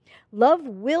 Love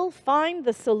will find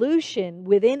the solution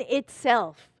within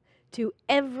itself to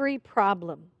every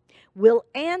problem, will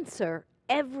answer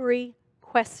every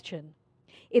question.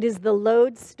 It is the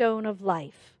lodestone of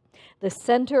life, the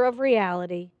center of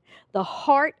reality, the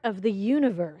heart of the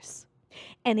universe,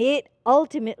 and it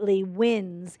ultimately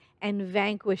wins and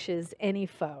vanquishes any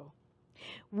foe.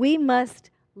 We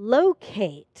must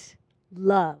locate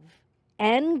love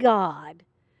and God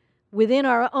within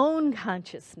our own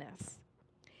consciousness.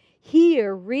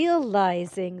 Here,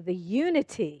 realizing the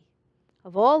unity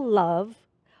of all love,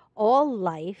 all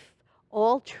life,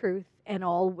 all truth, and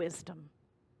all wisdom.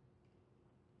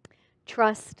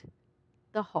 Trust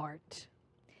the heart.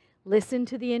 Listen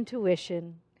to the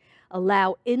intuition.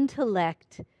 Allow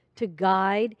intellect to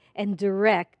guide and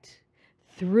direct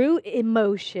through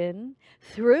emotion,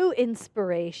 through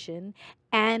inspiration,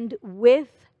 and with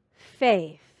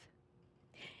faith.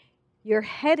 You're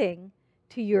heading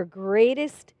to your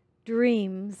greatest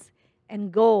dreams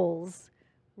and goals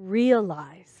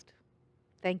realized.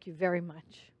 Thank you very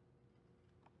much.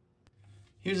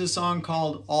 Here's a song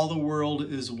called All the World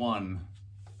Is One.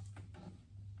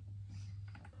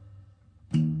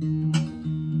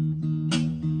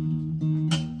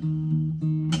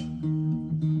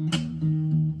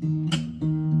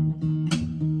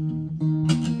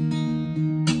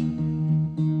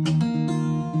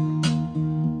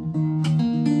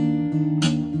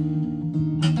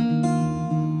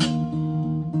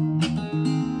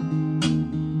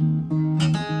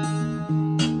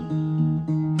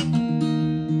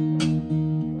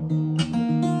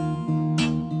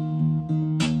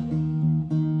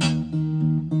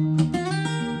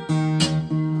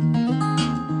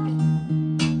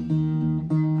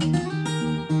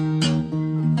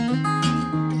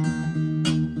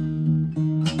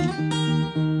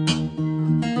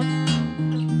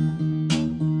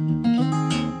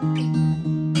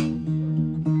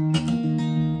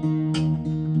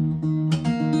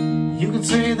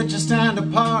 Say that you stand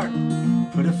apart,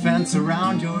 put a fence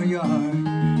around your yard.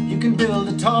 You can build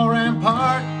a tall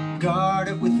rampart, guard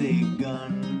it with a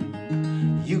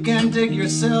gun. You can dig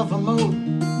yourself a moat,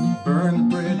 burn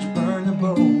the bridge, burn the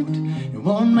boat. It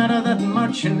won't matter that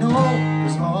much, you know,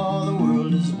 'cause all the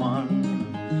world is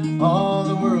one. All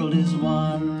the world is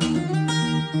one.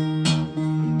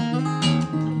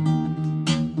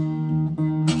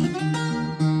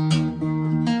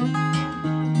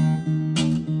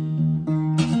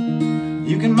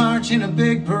 You can march in a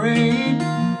big parade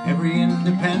every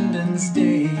Independence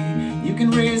Day. You can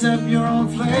raise up your own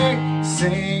flag,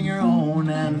 sing your own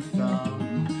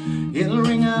anthem. It'll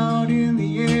ring out in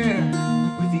the air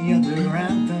with the other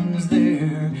anthems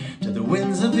there. To the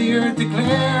winds of the earth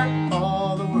declare,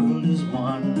 all the world is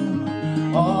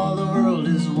one. All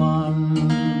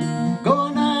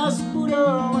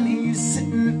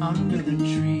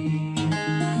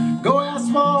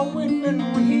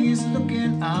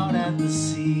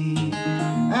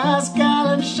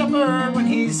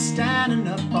standing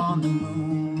up on the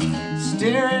moon,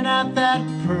 staring at that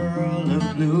pearl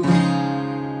of blue.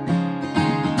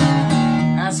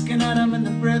 Asking Adam in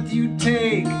the breath you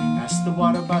take, ask the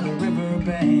water by the river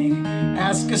bank,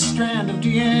 ask a strand of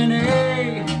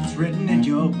DNA that's written in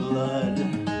your blood.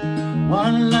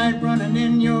 One light running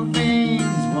in your veins,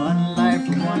 one life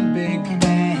from one big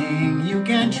bang. You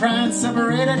can try and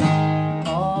separate it,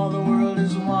 all the world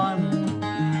is one,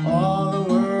 all the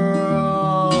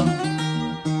world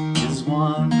is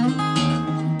one.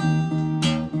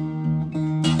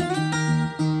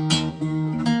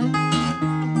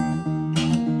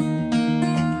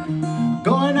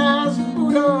 Going as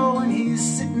Buddha when he's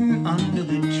sitting under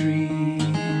the tree.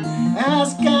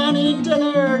 Ask Annie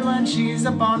Dillard when she's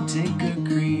up on Tinker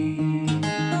Creek.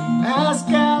 Ask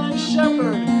Alan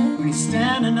Shepard when he's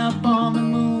standing up on the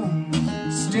moon,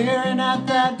 staring at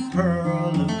that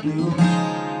pearl of blue.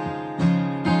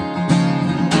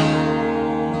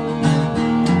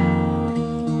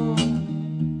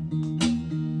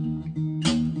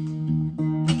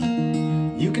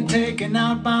 You can take an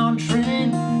outbound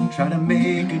train, try to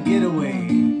make a getaway.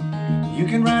 You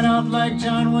can ride off like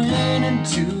John Wayne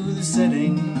into the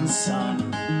setting sun.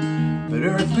 But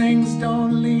earthlings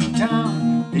don't leave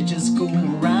town, they just go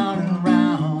round and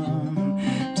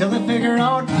round till they figure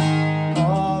out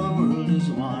all the world is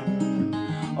one,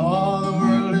 all the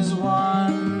world is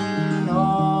one,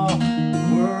 all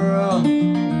the world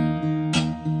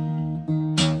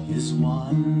is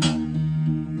one.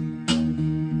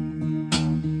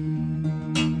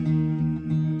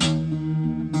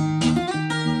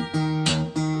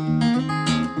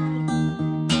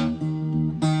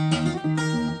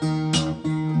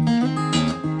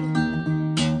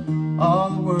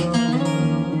 All the world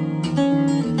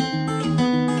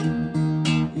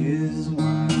is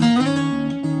one.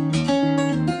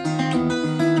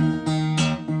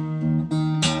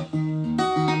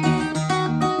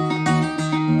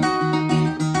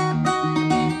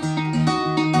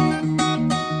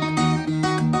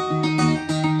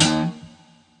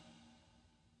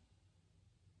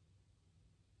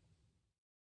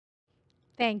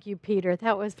 Thank you, Peter.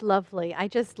 That was lovely. I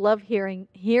just love hearing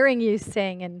you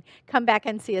sing, and come back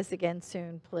and see us again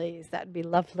soon, please. That'd be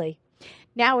lovely.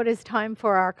 Now it is time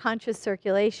for our conscious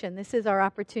circulation. This is our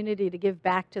opportunity to give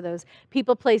back to those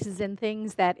people, places, and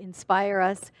things that inspire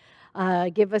us,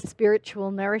 give us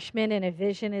spiritual nourishment, and a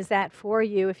vision is that for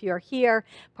you if you're here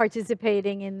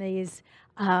participating in these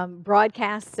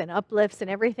broadcasts and uplifts and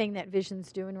everything that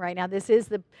Vision's doing right now. This is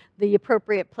the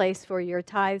appropriate place for your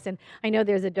tithes. And I know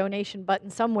there's a donation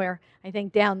button somewhere, I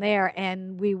think down there,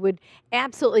 and we would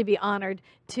absolutely be honored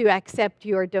to accept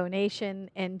your donation,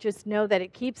 and just know that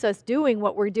it keeps us doing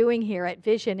what we're doing here at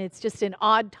Vision. It's just an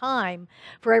odd time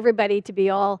for everybody to be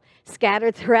all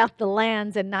scattered throughout the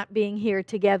lands and not being here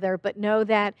together, but know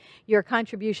that your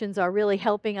contributions are really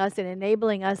helping us and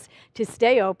enabling us to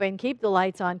stay open, keep the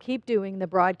lights on, keep doing the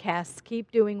broadcasts,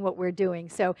 keep doing what we're doing.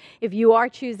 So if you are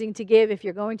choosing to give, if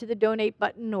you're going to the donate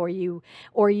button, or you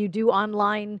do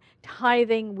online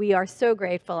tithing, we are so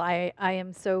grateful. I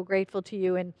am so grateful to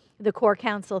you, and the Core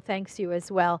Council thanks you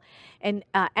as well. And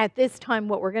at this time,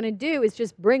 what we're going to do is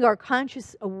just bring our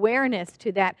conscious awareness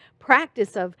to that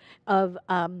practice of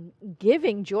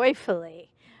giving joyfully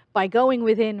by going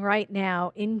within right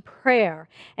now in prayer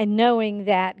and knowing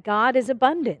that God is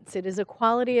abundance. It is a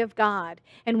quality of God.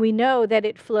 And we know that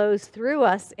it flows through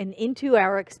us and into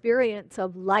our experience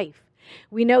of life.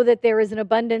 We know that there is an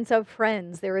abundance of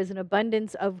friends. There is an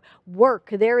abundance of work.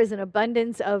 There is an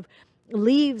abundance of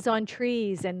leaves on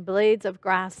trees and blades of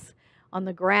grass on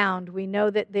the ground. We know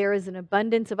that there is an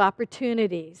abundance of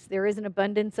opportunities. There is an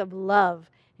abundance of love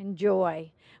and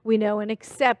joy. We know and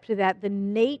accept that the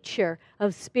nature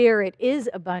of spirit is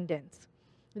abundance.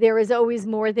 There is always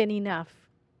more than enough.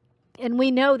 And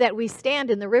we know that we stand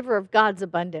in the river of God's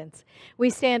abundance. We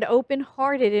stand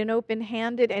open-hearted and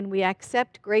open-handed, and we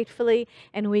accept gratefully,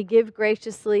 and we give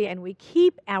graciously, and we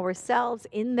keep ourselves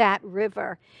in that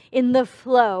river, in the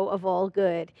flow of all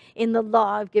good, in the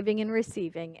law of giving and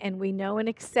receiving. And we know and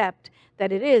accept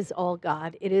that it is all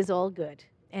God, it is all good,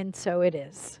 and so it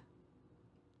is.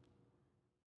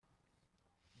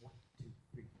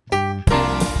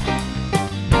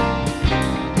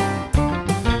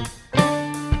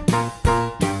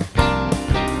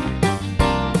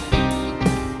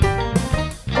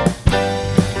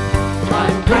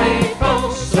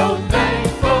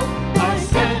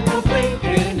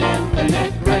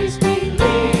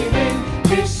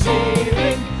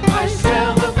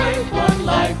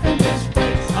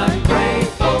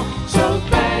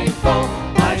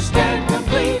 I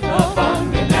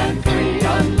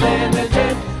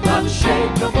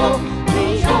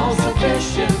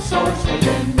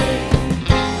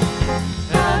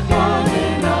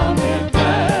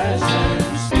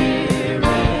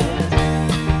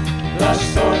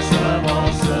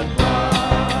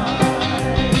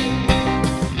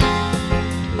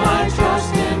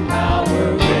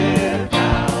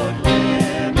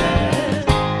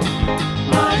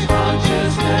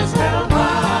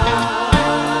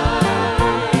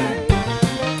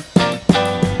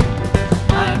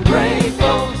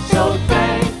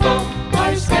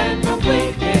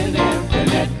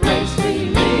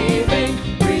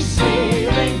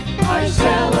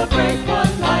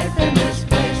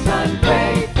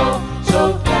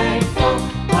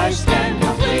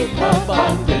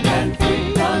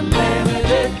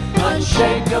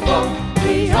unshakable,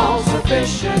 the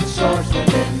all-sufficient source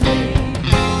within me.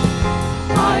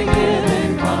 I live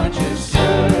in conscious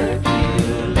circulation.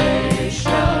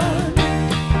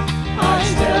 I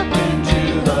step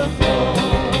into the flow.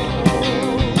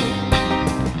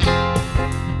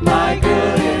 My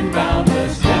good and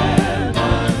boundless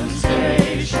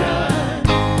demonstration.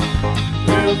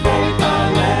 Through faith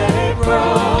I let it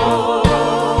grow.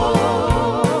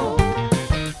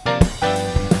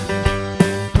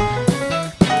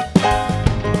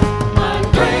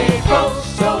 I'm grateful,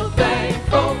 so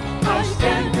thankful. I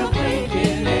stand complete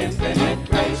in infinite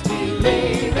grace,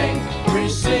 believing,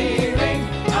 receiving.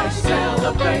 I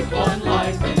celebrate one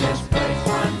life in this place.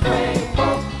 I'm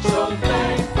grateful, so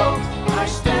thankful. I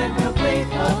stand complete,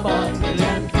 abundant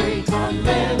and free,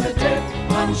 unlimited,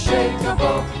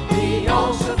 unshakable, the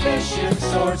all-sufficient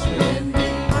source within me.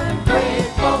 I'm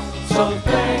grateful, so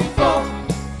thankful.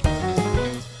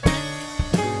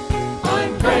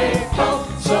 I'm grateful,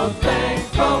 so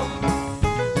thankful.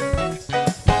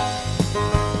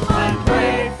 I'm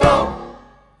grateful.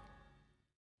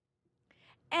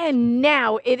 And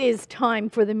now it is time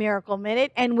for the Miracle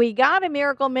Minute, and we got a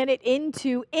Miracle Minute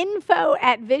into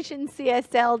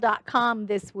info@visioncsl.com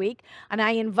this week, and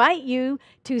I invite you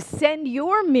to send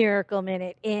your Miracle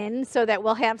Minute in so that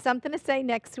we'll have something to say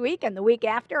next week and the week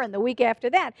after and the week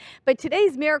after that. But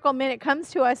today's Miracle Minute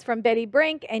comes to us from Betty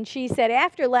Brink, and she said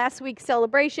after last week's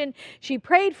celebration, she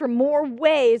prayed for more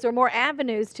ways or more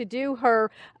avenues to do her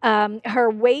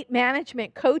weight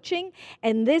management coaching,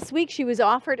 and this week she was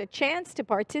offered a chance to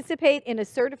participate in a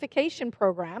certification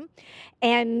program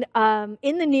and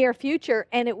in the near future,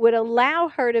 and it would allow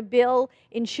her to bill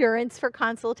insurance for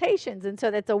consultations, and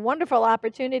so that's a wonderful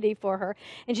opportunity for her.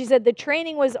 And she said the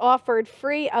training was offered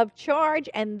free of charge,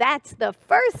 and that's the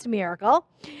first miracle.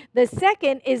 The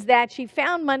second is that she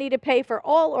found money to pay for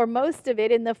all or most of it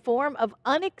in the form of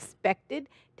unexpected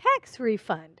tax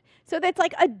refund. So that's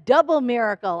like a double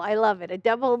miracle. I love it, a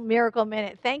double Miracle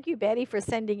Minute. Thank you, Betty, for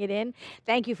sending it in.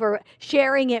 Thank you for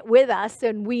sharing it with us.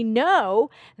 And we know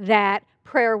that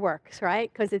prayer works,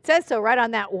 right? Because it says so right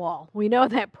on that wall. We know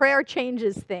that prayer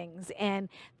changes things. And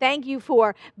thank you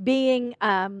for being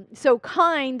so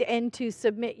kind and to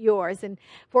submit yours. And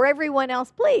for everyone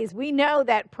else, please, we know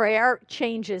that prayer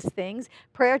changes things.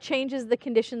 Prayer changes the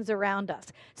conditions around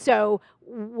us. So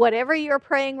whatever you're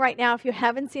praying right now, if you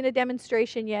haven't seen a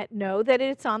demonstration yet, know that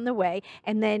it's on the way,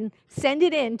 and then send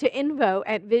it in to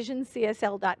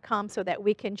info@visioncsl.com so that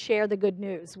we can share the good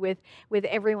news with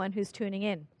everyone who's tuning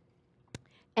in.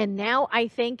 And now I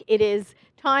think it is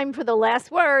time for the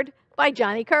last word by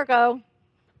Johnny Kirko.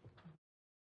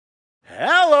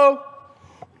 Hello.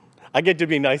 I get to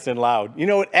be nice and loud. You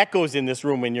know, it echoes in this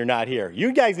room when you're not here.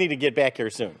 You guys need to get back here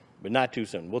soon, but not too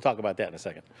soon. We'll talk about that in a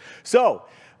second. So,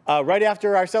 right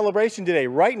after our celebration today,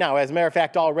 right now, as a matter of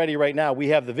fact, already right now, we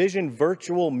have the Vision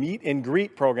Virtual Meet and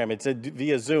Greet program. It's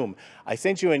via Zoom. I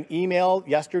sent you an email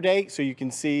yesterday so you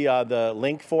can see the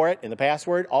link for it and the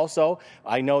password. Also,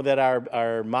 I know that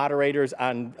our moderators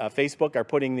on Facebook are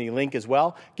putting the link as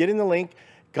well. Get in the link.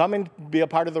 Come and be a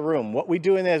part of the room. What we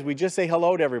do in there is we just say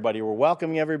hello to everybody. We're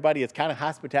welcoming everybody. It's kind of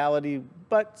hospitality,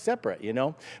 but separate, you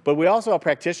know. But we also have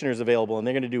practitioners available, and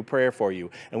they're going to do prayer for you.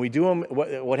 And we do them,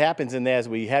 what happens in there is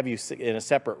we have you in a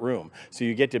separate room. So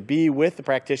you get to be with the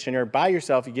practitioner by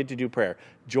yourself. You get to do prayer.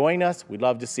 Join us. We'd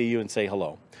love to see you and say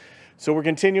hello. So we're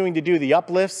continuing to do the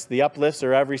uplifts. The uplifts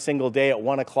are every single day at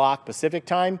 1 o'clock Pacific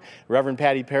time. Reverend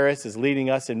Patti Paris is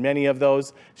leading us in many of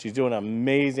those. She's doing an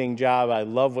amazing job. I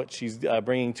love what she's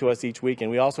bringing to us each week. And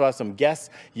we also have some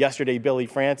guests. Yesterday, Billy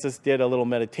Francis did a little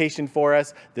meditation for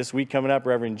us. This week coming up,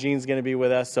 Reverend Jean's going to be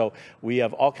with us. So we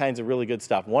have all kinds of really good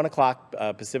stuff. 1 o'clock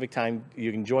Pacific time.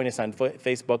 You can join us on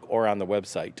Facebook or on the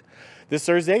website. This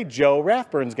Thursday, Joe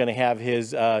Rathburn's going to have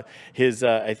his I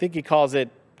think he calls it,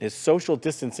 his social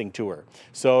distancing tour.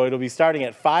 So it'll be starting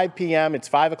at 5 p.m. It's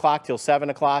 5 o'clock till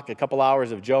 7 o'clock, a couple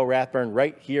hours of Joe Rathburn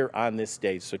right here on this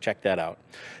stage. So check that out.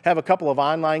 Have a couple of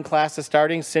online classes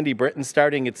starting. Cindy Britton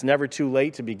starting It's Never Too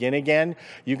Late to Begin Again.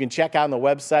 You can check on the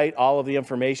website all of the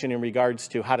information in regards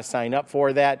to how to sign up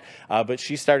for that. But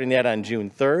she's starting that on June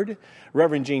 3rd.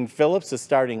 Reverend Jean Phillips is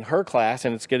starting her class,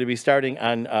 and it's going to be starting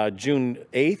on June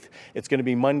 8th. It's going to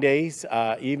be Mondays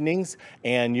evenings,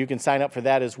 and you can sign up for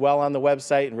that as well on the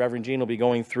website. And Reverend Jean will be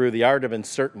going through the art of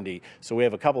uncertainty. So we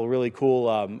have a couple of really cool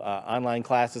online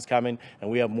classes coming, and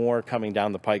we have more coming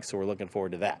down the pike, so we're looking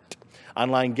forward to that.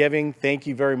 Online giving, thank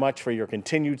you very much for your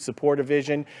continued support of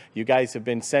Vision. You guys have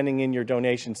been sending in your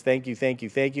donations. Thank you, thank you,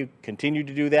 thank you. Continue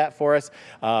to do that for us.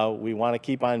 We want to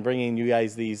keep on bringing you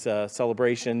guys these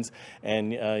celebrations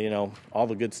and, you know, all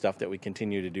the good stuff that we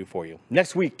continue to do for you.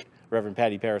 Next week, Reverend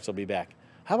Patti Paris will be back.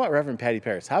 How about Reverend Patti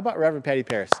Paris? How about Reverend Patti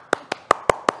Paris?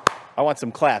 I want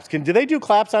some claps. Do they do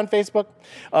claps on Facebook?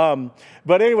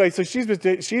 But anyway, so she's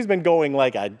been going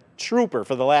like a trooper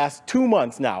for the last 2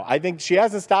 months now. I think she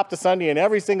hasn't stopped a Sunday in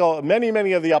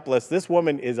many of the uplifts. This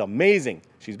woman is amazing.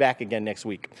 She's back again next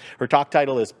week. Her talk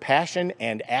title is Passion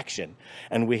and Action.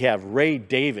 And we have Ray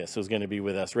Davis who's going to be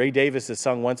with us. Ray Davis has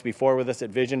sung once before with us at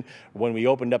Vision. When we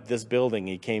opened up this building,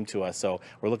 he came to us. So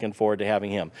we're looking forward to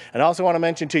having him. And I also want to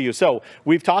mention to you, so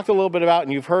we've talked a little bit about,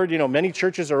 and you've heard, many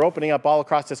churches are opening up all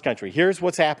across this country. Here's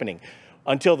what's happening.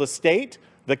 Until the state,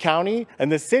 the county,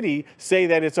 and the city say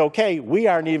that it's okay, we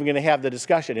aren't even going to have the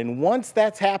discussion. And once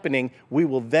that's happening, we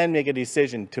will then make a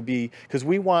decision because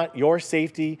we want your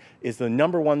safety is the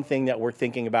number one thing that we're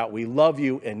thinking about. We love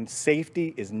you, and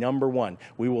safety is number one.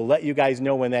 We will let you guys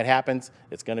know when that happens.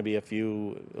 It's going to be a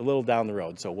little down the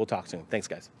road, so we'll talk soon. Thanks,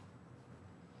 guys.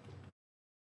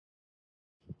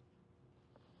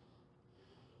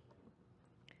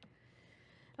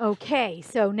 Okay,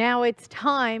 so now it's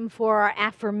time for our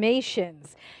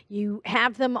affirmations. You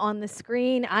have them on the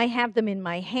screen. I have them in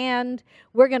my hand.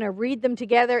 We're going to read them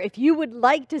together. If you would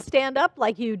like to stand up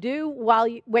like you do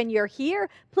when you're here,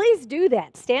 please do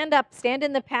that. Stand up, stand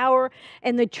in the power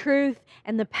and the truth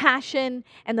and the passion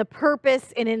and the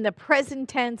purpose and in the present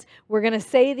tense. We're going to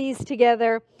say these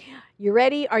together. You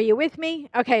ready? Are you with me?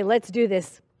 Okay, let's do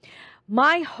this.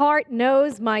 My heart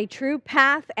knows my true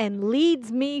path and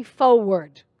leads me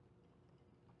forward.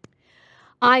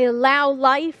 I allow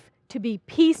life to be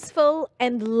peaceful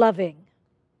and loving.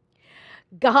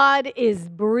 God is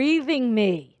breathing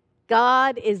me.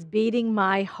 God is beating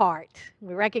my heart.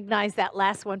 We recognize that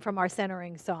last one from our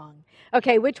centering song.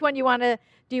 Okay, which one do you want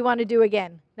to do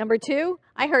again? Number 2?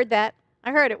 I heard that. I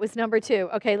heard it was number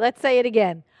 2. Okay, let's say it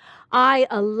again. I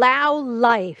allow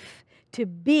life to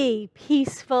be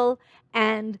peaceful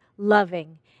and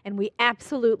loving. And we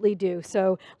absolutely do.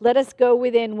 So let us go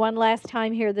within one last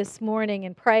time here this morning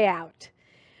and pray out.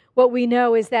 What we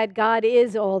know is that God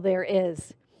is all there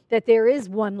is, that there is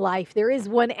one life, there is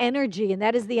one energy, and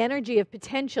that is the energy of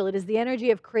potential. It is the energy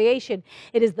of creation.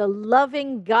 It is the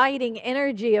loving, guiding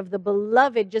energy of the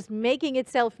beloved just making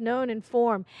itself known and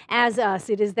form as us.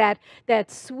 It is that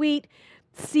sweet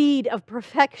seed of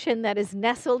perfection that is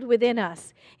nestled within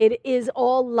us. It is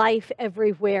all life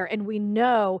everywhere, and we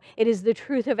know it is the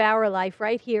truth of our life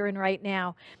right here and right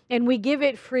now. And we give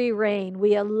it free rein.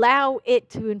 We allow it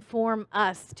to inform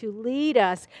us, to lead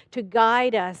us, to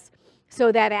guide us,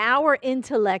 so that our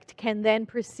intellect can then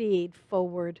proceed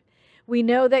forward. We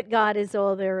know that God is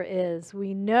all there is.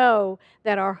 We know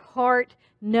that our heart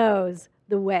knows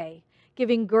the way.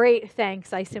 Giving great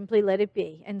thanks, I simply let it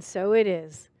be. And so it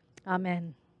is.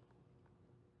 Amen.